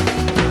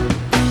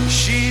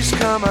 She's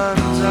come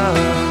undone.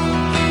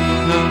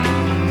 No, no,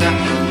 no,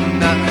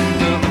 no,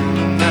 no,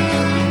 no,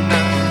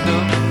 no,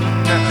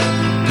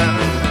 no.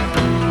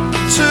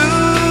 Too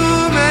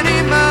many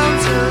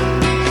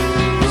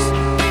mountains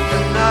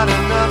and not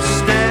enough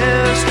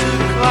stairs to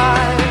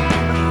climb.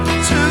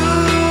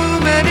 Too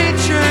many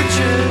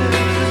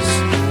churches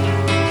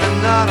and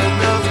not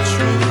enough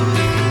truth.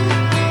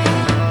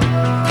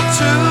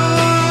 Too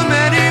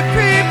many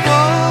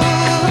people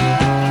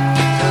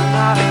and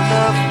not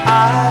enough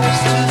eyes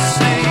to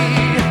see.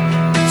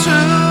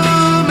 Too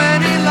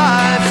many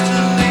lives to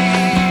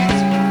lead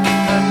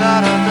and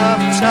not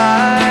enough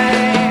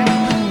time.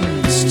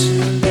 It's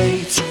too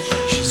late.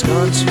 She's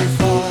gone too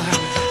far.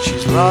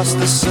 She's lost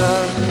the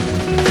sun.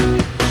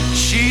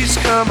 She's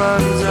come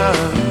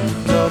undone.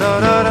 Da, da,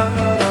 da, da,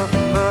 da,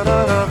 da,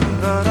 da, da, da,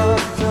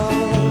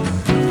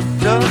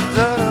 da,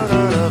 da,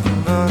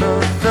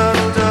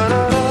 da,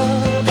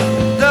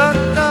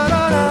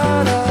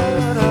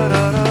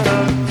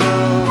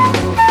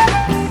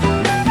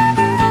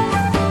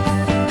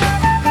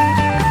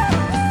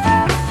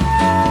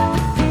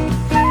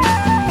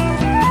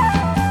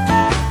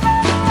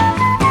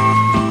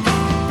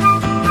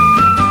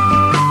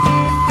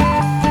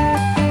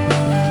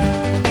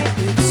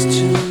 It's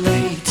too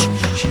late.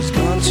 She's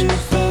gone too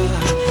far.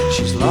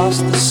 She's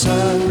lost the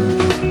sun.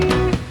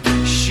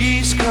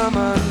 She's come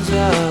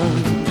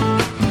undone.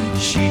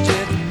 She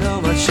didn't know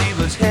what she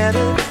was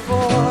headed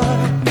for.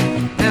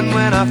 And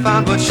when I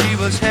found what she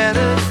was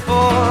headed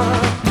for,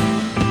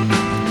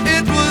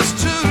 it was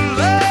too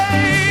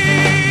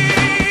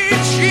late.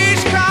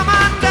 She's come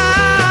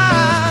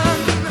undone.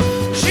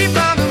 She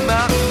found a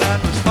mountain that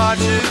was far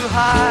too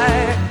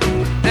high.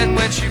 And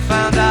when she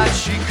found out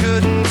she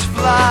couldn't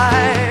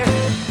fly,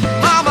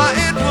 Mama,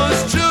 it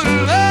was too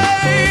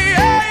late.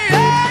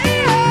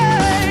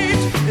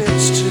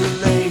 It's too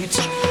late.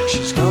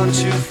 She's gone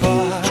too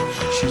far.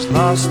 She's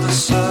lost the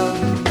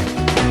sun.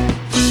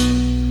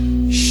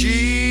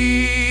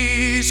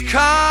 She's come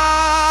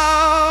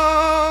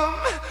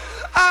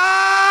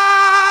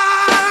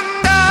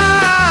undone.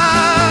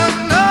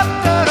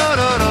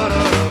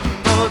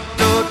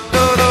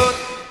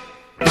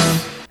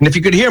 And if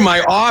you could hear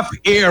my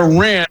off-air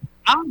rant,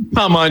 I'm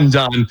come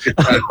undone.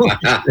 We're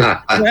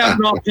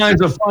having all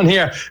kinds of fun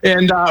here.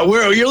 And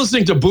you're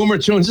listening to Boomer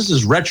Tunes. This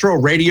is Retro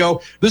Radio.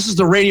 This is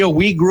the radio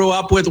we grew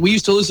up with. We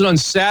used to listen on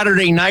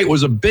Saturday night. It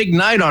was a big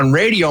night on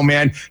radio,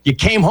 man. You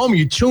came home,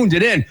 you tuned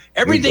it in.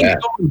 Everything's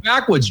going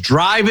backwards.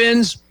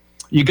 Drive-ins.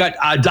 You got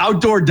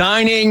outdoor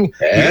dining.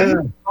 Yeah. You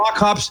got rock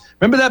hops.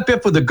 Remember that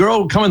bit with the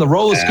girl coming the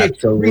roller skate?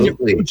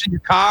 Absolutely. In your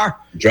car.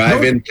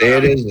 Drive-in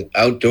theaters,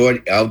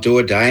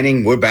 outdoor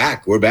dining. We're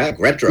back.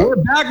 Retro. We're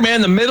back,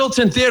 man. The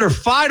Middleton Theater,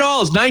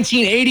 $5,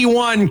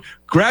 1981,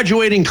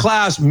 graduating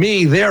class,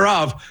 me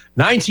thereof.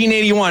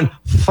 1981,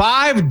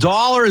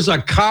 $5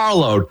 a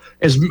carload.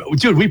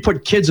 Dude, we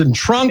put kids in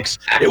trunks.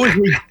 It was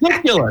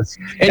ridiculous.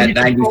 At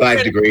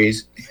 95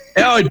 degrees.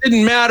 Oh, it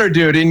didn't matter,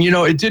 dude. And,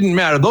 it didn't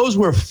matter. Those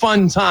were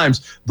fun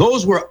times.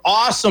 Those were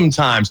awesome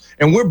times.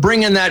 And we're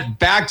bringing that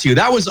back to you.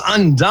 That was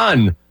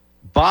undone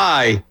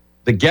by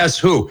the Guess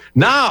Who.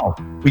 Now,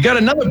 we got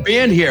another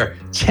band here.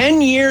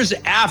 10 years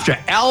after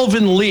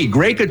Alvin Lee,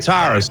 great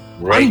guitarist.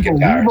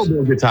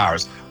 Unbelievable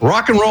guitarist.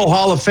 Rock and Roll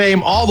Hall of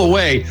Fame all the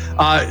way.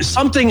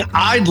 Something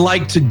I'd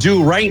like to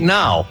do right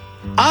now.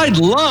 I'd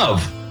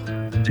love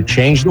to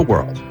change the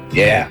world.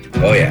 Yeah.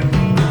 Oh, yeah.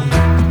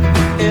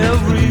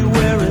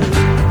 Everywhere is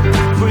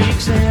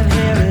freaks and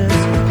Harris,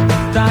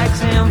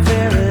 dykes and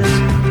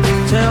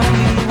ferries. Tell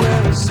me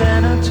where is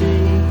sanity?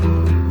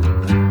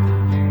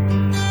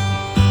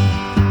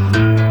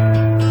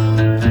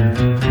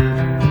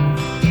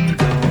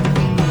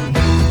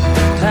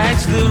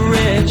 Tax the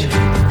rich,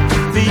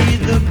 feed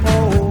the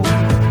poor.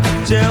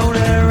 Tell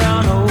there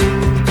are no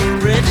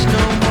rich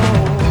no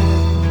more.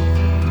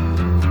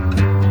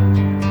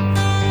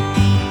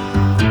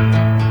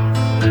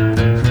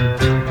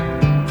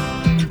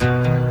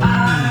 I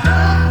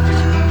love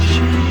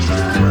to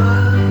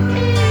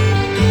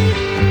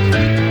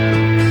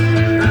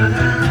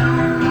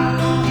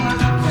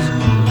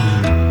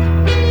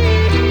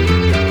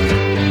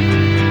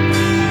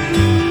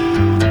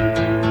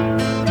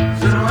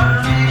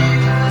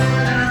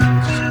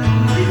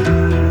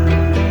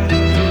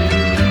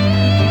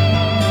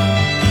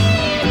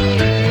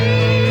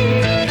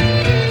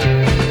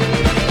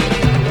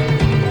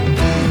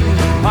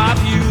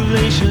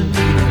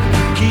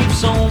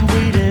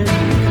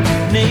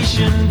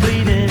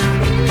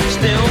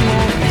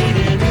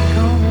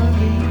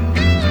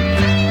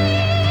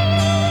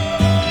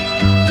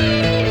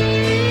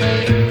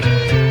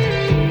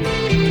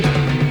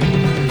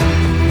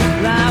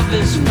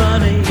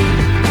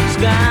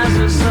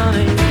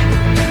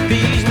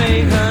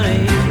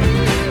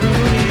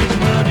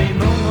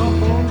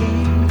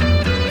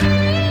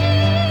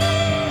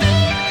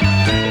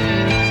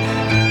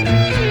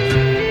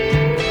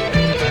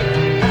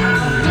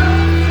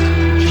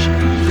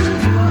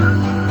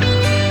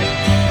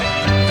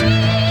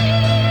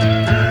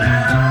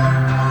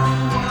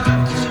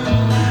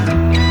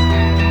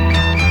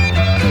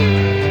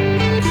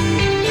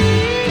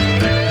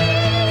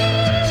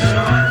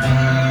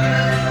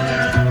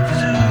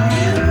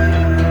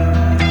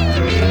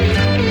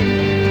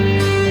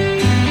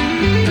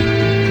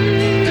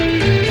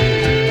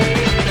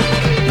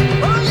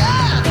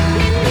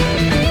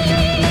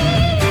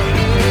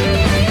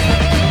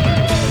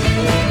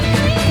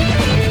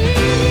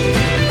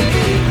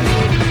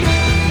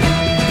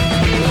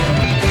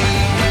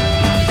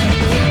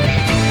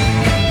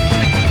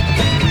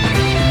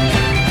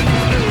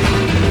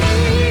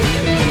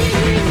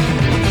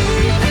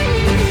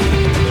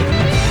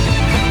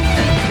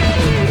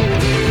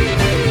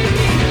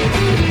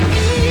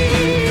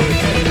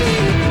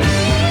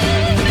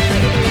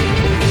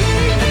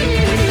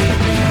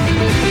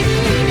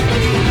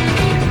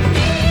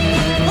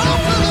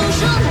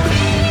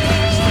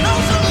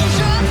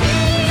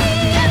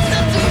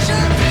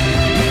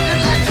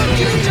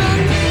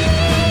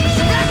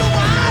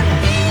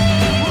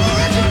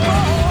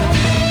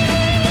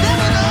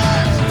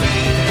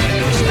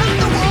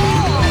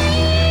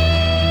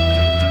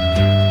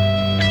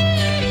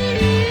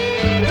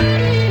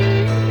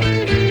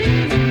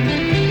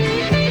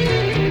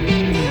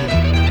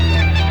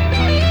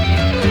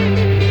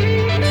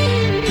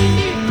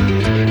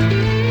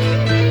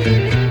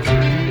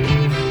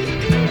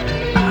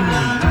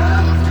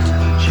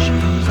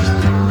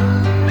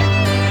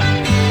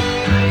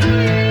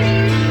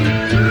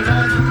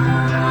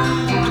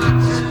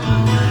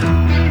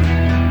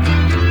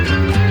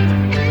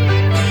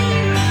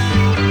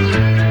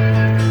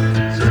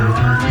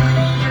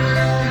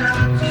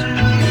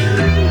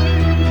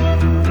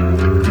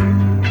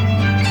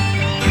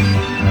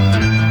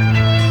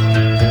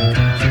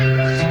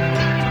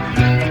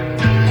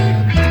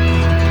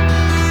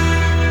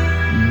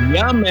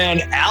Yeah,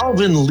 man.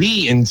 Alvin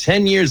Lee in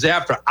 10 Years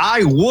After.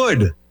 I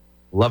would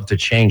love to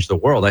change the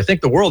world. I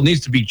think the world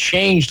needs to be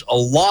changed a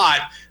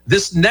lot.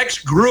 This next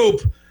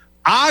group,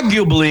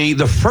 arguably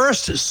the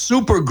first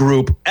super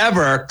group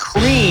ever,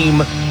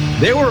 Cream.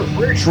 They were a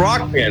British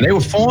rock band. They were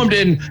formed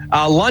in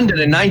London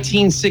in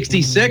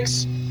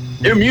 1966.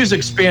 Their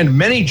music spanned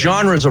many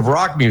genres of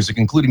rock music,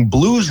 including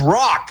blues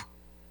rock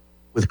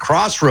with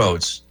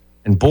Crossroads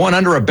and Born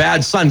Under a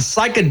Bad Sun,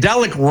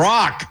 psychedelic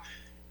rock,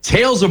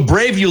 Tales of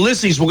Brave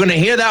Ulysses. We're going to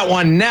hear that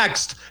one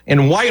next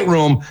in White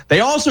Room.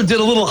 They also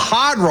did a little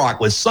hard rock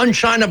with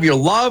Sunshine of Your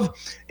Love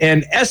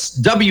and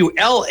SWLABR.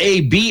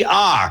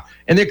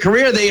 In their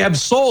career, they have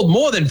sold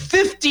more than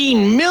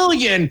 15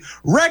 million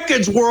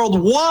records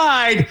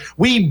worldwide.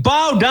 We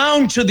bow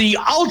down to the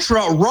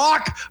ultra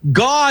rock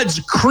gods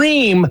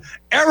Cream,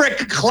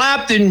 Eric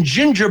Clapton,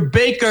 Ginger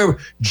Baker,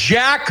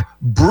 Jack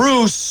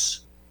Bruce.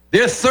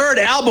 Their third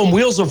album,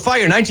 Wheels of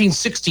Fire,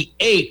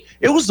 1968.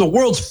 It was the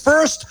world's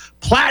first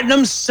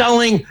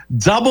platinum-selling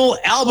double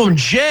album.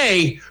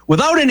 Jay,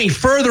 without any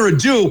further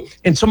ado,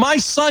 and to my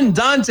son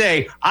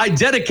Dante, I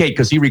dedicate,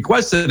 because he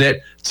requested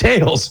it,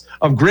 Tales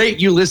of Great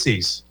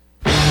Ulysses.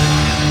 You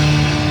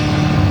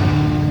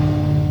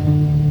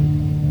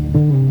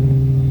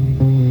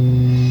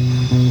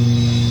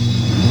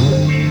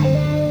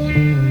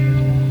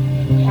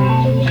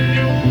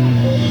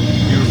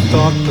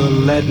thought the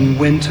leaden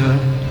winter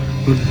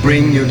would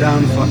bring you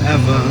down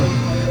forever,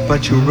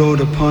 but you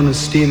rode upon a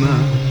steamer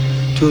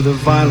to the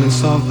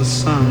violence of the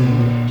sun.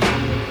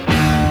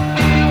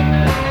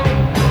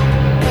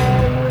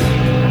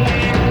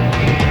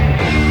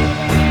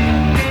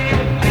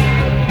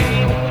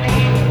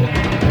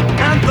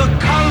 And the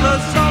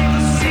colors of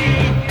the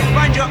sea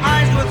find your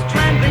eyes with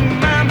trembling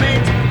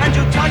mermaids, and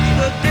you touch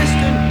the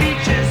distant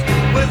beaches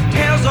with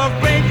tales of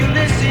brave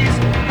Ulysses,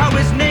 how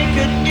his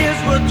naked ears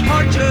were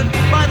tortured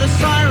by the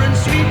sirens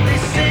sweetly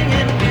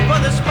singing, for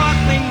the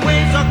sparkling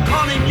waves are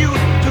calling you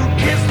to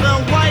kiss the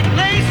white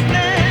lace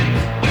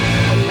lips.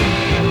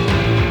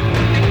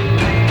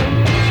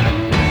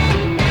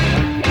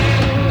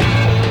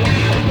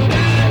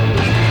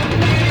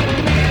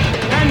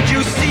 And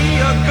you see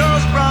a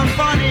girl's brown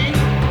body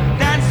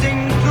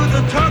dancing through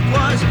the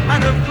turquoise,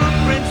 and her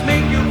footprints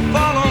make you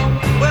follow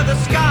where the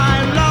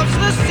sky loves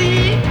the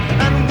sea.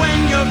 And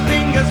when your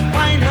fingers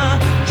find her,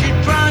 she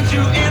drowns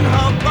you in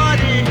her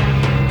body,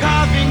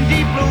 carving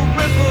deep blue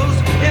ripples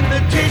in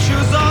the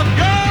tissues of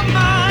your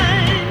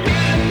mind.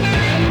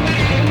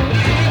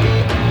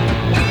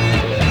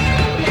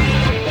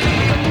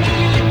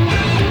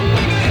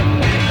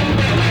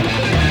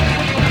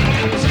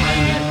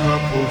 Tiny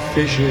purple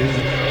fishes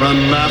run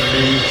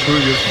laughing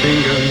through your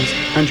fingers,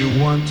 and you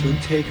want to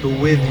take her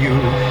with you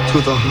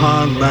to the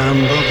hard land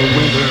of the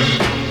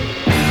winter.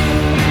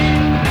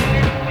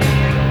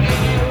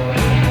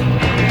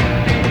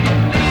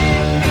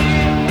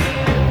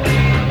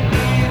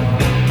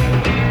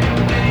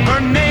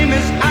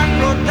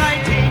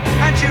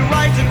 She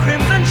rides a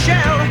crimson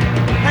shell,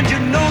 and you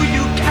know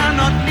you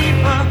cannot leave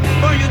her,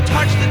 for you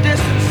touch the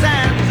distant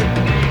sands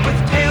with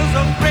tales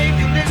of brave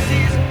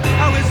Ulysses,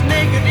 how his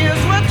naked ears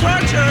were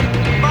tortured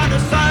by the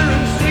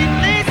sirens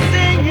sweetly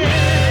singing.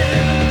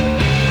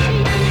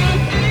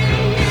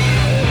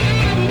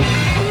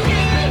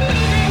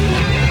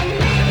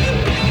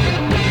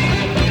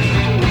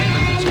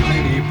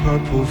 Tiny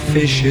purple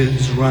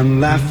fishes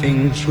run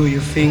laughing through your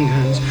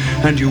fingers,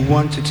 and you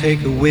want to take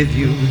her with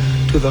you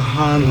to the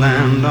hard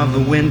land of the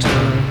winter.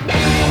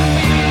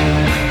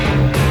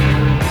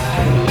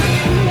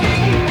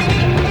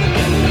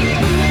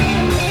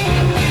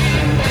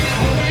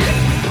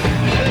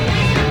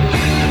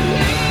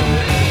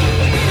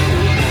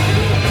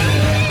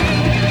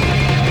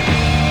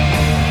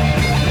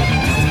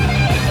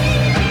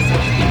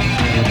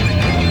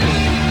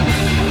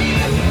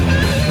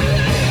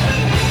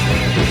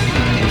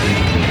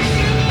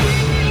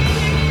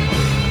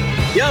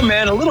 Yeah,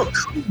 man, a little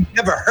Cream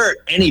never hurt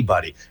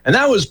anybody. And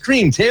that was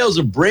Cream, Tales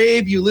of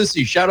Brave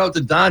Ulysses. Shout out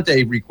to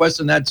Dante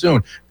requesting that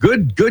tune.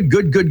 Good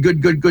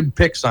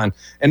picks on.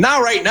 And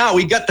now, right now,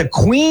 we got the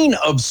Queen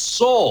of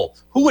Soul.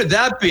 Who would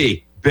that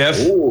be, Biff?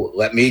 Ooh,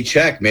 let me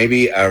check.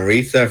 Maybe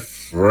Aretha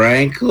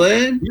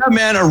Franklin? Yeah,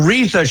 man,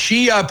 Aretha.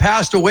 She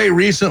passed away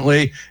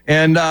recently,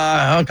 and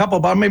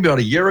maybe about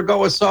a year ago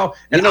or so.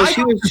 And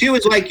she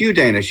was like you,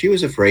 Dana. She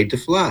was afraid to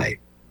fly.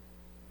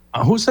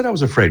 Who said I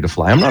was afraid to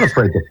fly? I'm not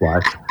afraid to fly.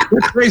 You're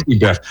crazy,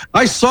 Biff.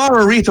 I saw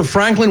Aretha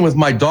Franklin with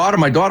my daughter.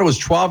 My daughter was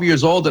 12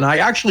 years old, and I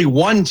actually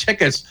won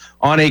tickets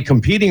on a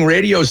competing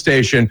radio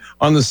station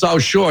on the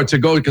South Shore to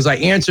go, because I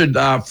answered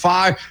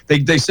 5.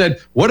 They said,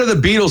 what are the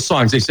Beatles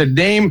songs? They said,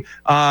 name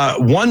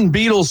one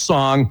Beatles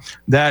song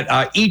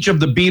that each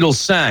of the Beatles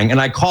sang. And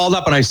I called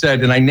up and I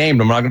said, and I named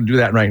them. I'm not going to do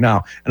that right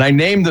now. And I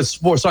named the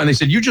sports song. They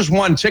said, you just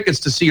won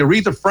tickets to see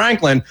Aretha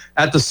Franklin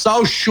at the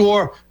South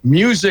Shore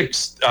Music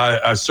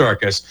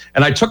Circus.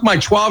 and I took my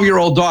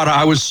 12-year-old daughter.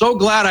 I was so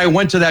glad I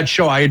went to that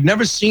show. I had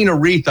never seen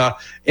Aretha,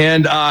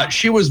 and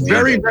she was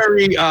very,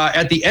 very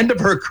at the end of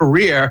her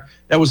career.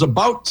 That was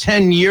about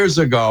 10 years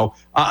ago.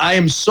 I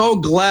am so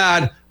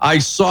glad I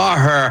saw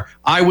her.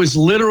 I was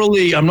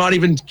literally, I'm not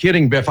even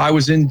kidding, Biff, I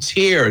was in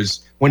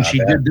tears when she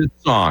did this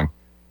song.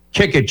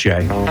 Kick it,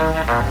 Jay.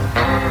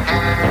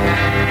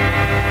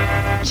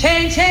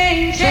 Change,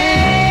 change,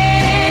 change.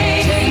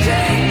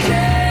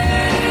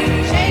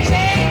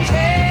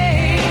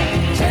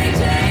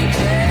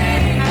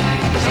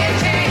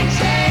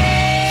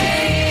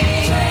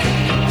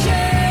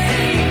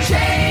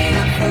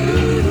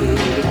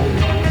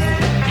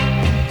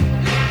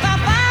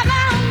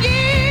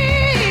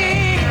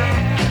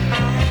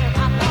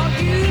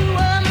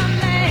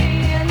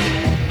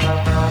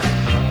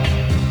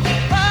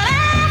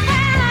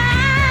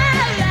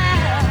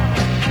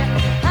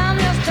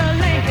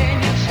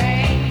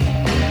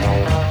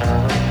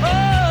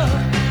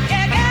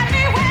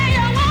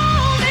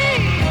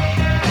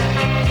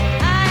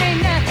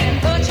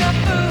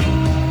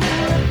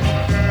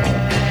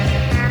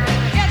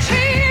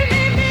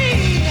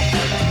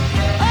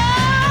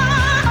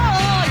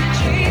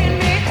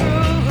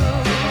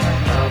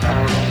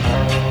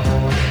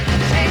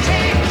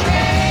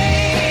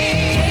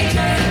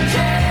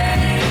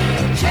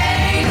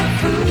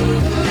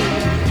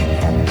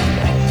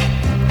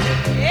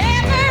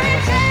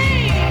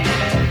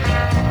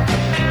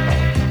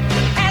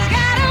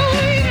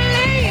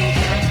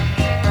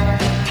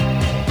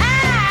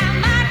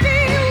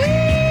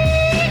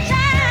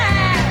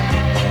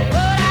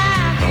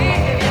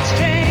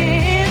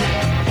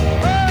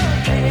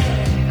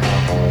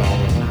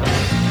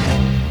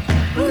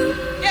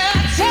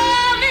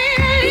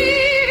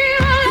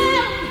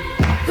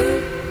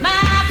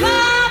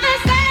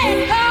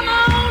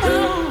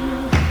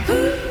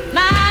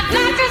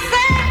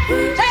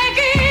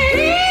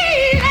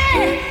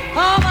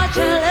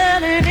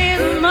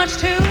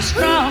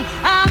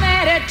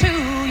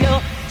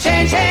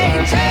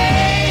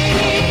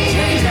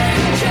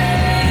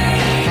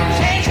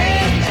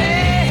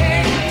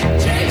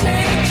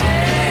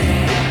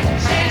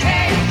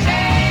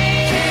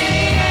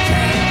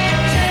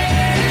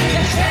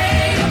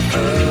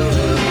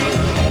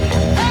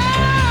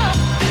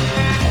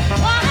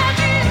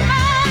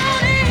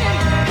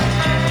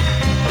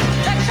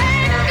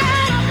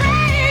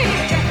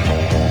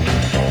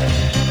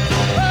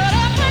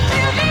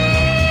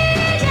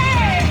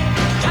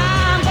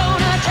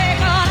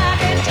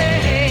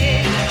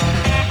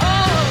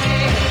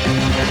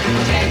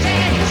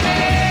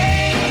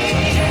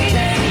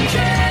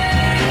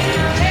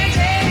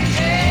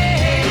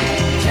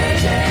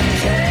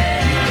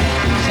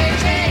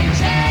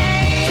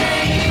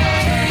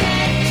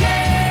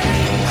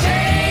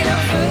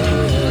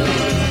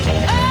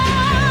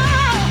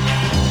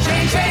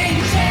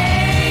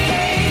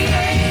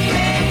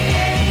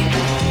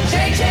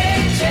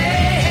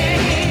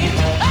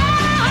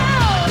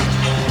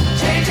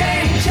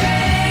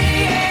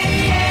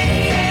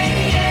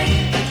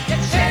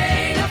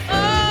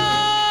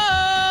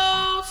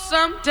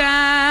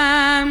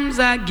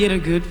 I get a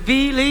good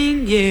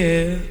feeling,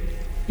 yeah.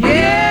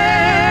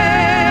 Yeah.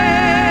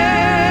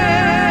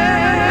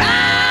 I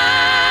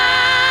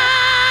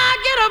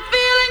get a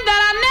feeling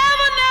that I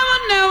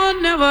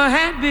never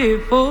had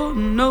before.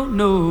 No,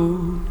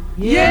 no.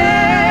 Yeah.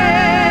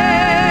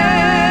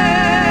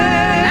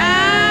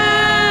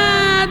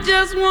 I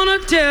just wanna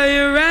tell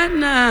you right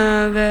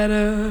now that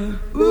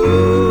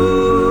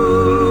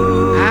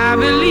ooh,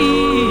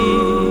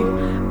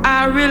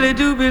 I really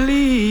do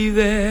believe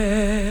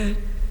that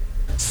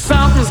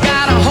something's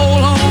got a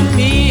hold on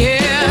me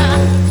here.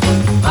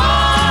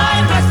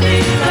 Oh, must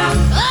be love.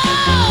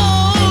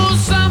 Oh,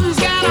 something's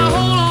got a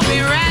hold on me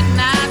right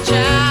now,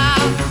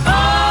 child.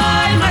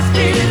 Oh, it must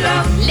be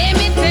love. Let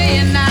me tell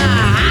you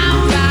now,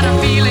 I've got a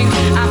feeling.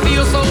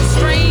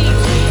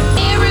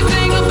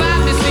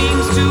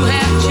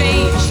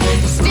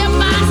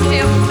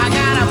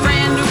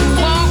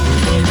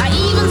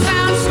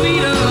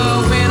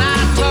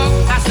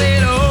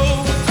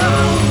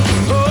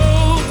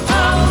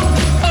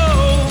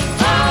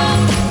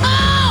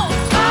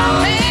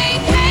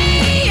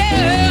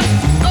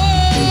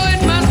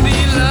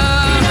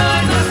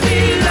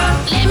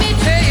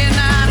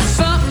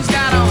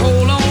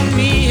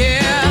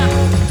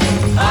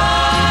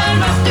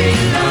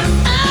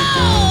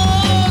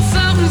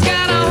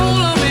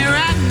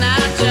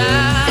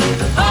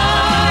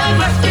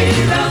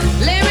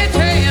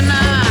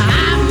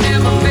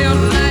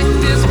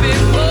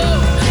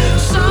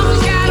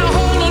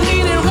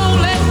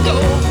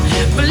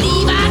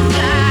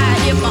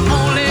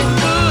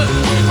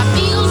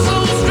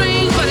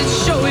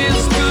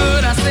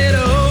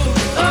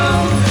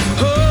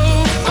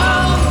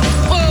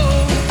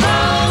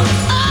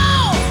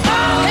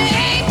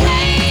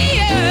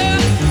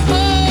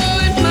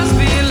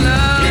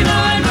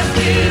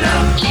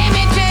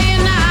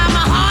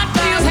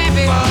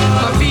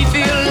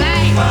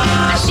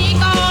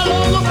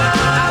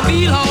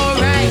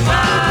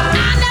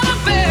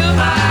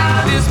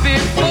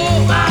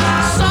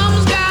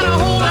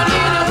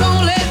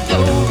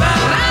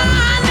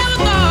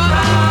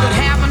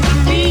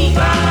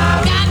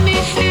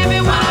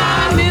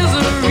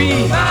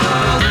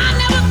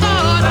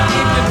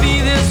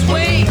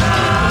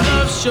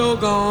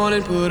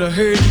 morning put a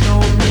hurting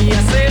on me.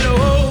 I said,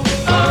 oh,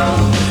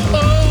 oh,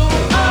 oh,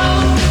 oh,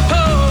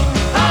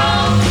 oh,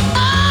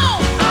 oh,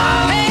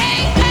 oh,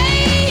 hey,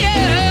 hey,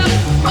 yeah.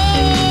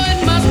 Oh,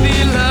 it must be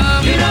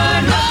love. You know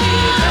it must be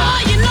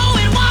love. You know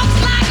it walks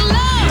like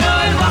love. You know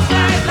it walks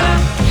like love.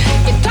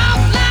 It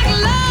talks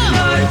like love. You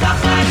know it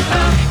talks like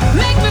love.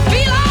 Make me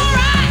feel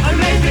alright. It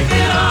makes me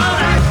feel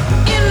alright.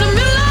 In the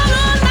middle of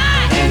the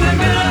night. In the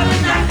middle of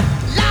the night.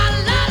 La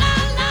la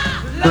la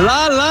la.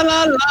 La, la,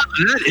 la, la.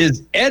 That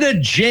is Etta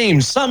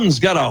James. Something's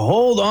got a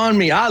hold on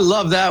me. I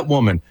love that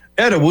woman.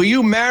 Etta, will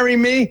you marry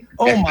me?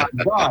 Oh, my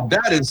God.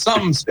 That is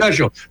something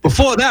special.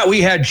 Before that, we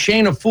had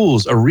Chain of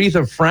Fools,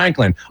 Aretha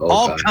Franklin,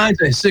 all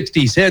kinds of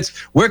 60s hits.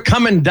 We're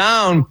coming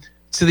down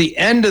to the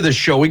end of the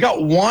show. We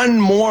got one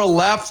more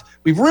left.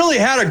 We've really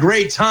had a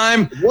great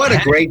time. What a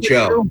great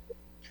show.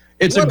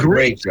 It's a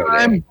great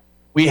time. Yeah.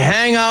 We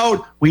hang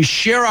out, we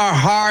share our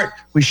heart,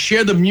 we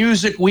share the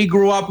music we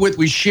grew up with,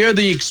 we share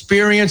the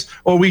experience,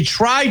 or we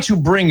try to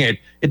bring it.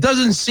 It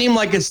doesn't seem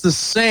like it's the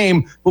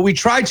same, but we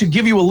try to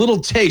give you a little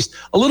taste,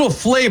 a little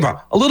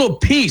flavor, a little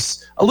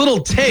piece, a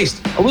little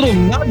taste, a little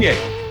nugget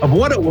of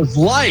what it was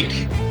like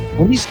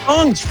when these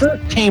songs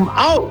first came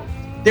out.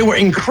 They were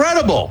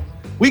incredible.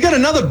 We got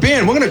another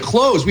band. We're going to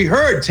close. We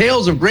heard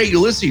Tales of Great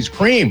Ulysses,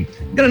 Cream.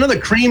 We got another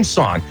Cream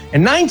song.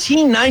 In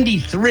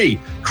 1993,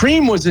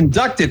 Cream was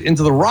inducted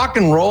into the Rock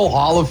and Roll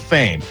Hall of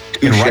Fame.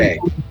 And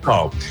rightfully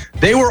so.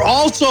 They were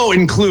also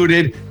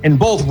included in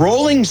both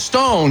Rolling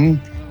Stone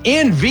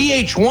and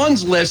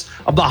VH1's list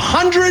of the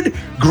 100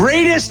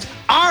 greatest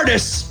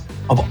artists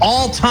of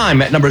all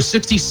time at number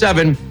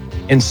 67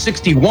 and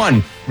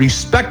 61,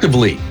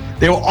 respectively.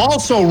 They were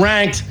also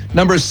ranked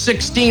number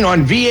 16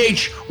 on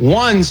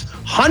VH1's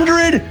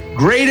 100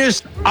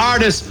 greatest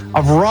artists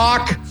of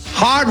rock,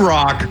 hard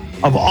rock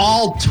of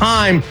all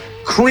time.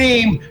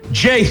 Cream.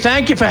 Jay,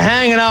 thank you for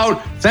hanging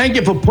out. Thank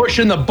you for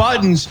pushing the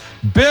buttons.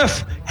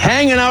 Biff,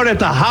 hanging out at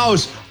the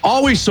house,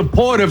 always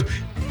supportive.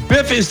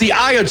 Biff is the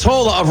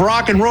Ayatollah of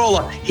rock and roll.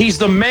 He's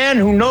the man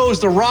who knows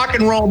the rock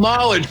and roll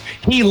knowledge.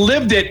 He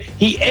lived it,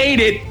 he ate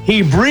it,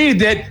 he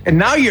breathed it, and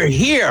now you're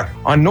here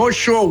on North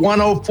Shore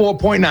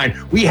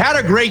 104.9. We had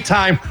a great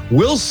time.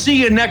 We'll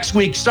see you next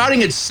week,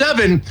 starting at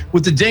 7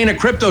 with the Dana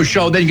Crypto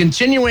Show, then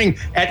continuing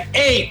at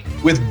 8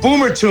 with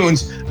Boomer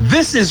Tunes.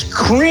 This is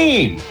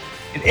Cream,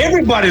 and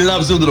everybody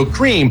loves a little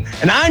cream,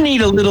 and I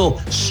need a little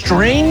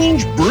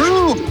Strange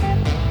Brew.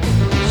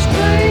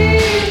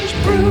 Strange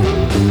brew,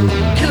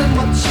 killing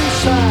what's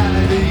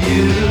inside of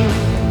you.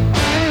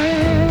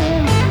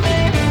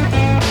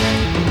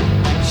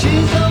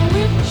 She's a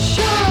witch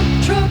of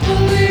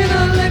trouble in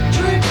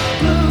electric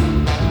blue.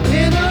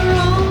 In her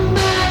own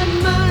mad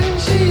mind,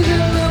 she's in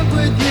love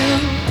with you,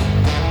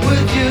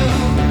 with you.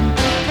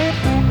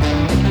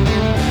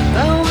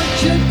 Now what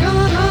you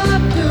gonna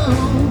do?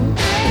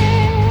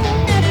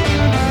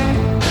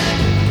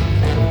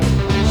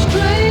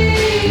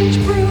 Strange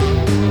brew,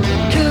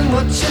 killing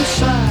what's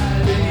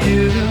inside of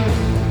you.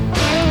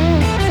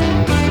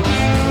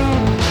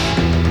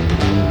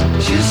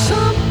 She's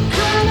some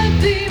kind of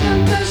demon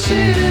that she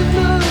didn't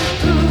know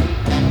through.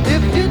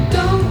 If you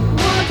don't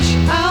watch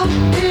out,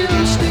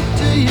 it'll stick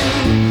to you,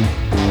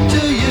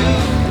 to you.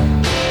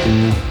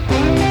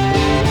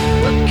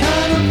 What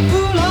kind of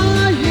fool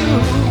are you?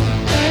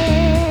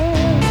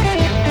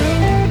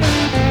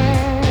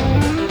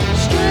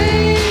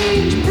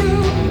 Strange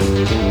brew,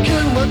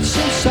 killing what's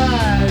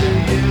inside of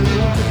you.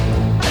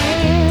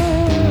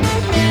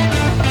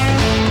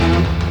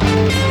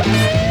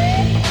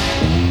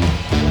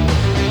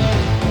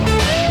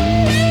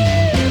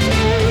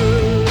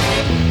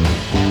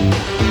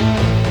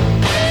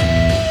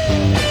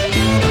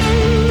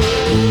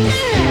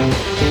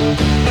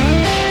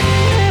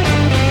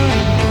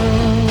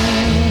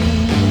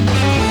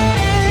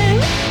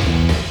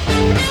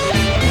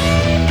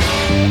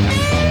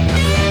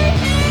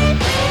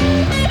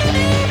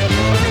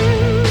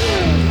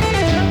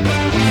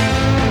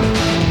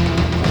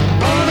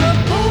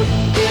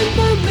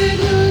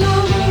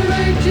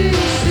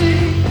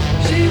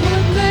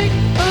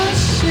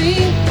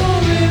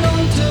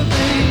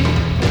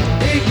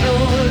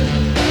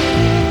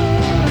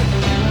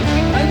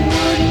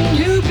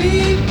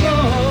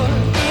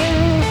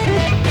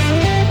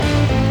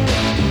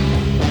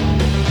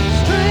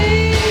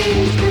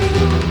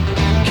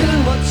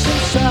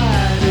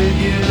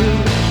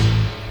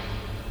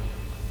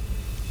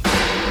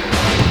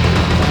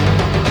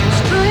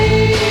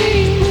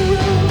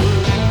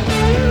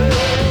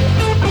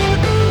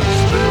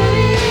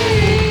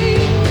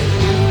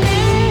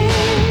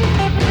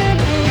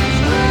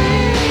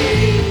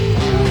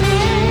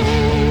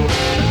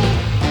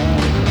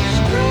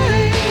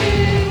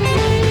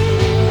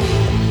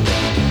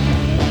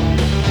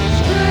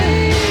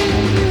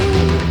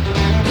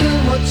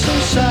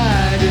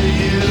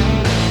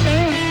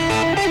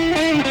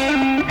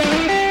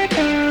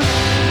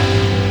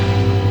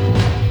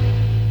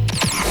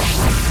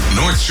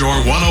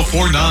 Shore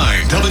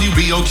 104.9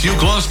 WBOQ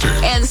Gloucester.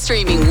 And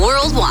streaming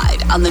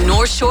worldwide on the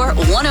North Shore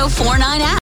 104.9 app.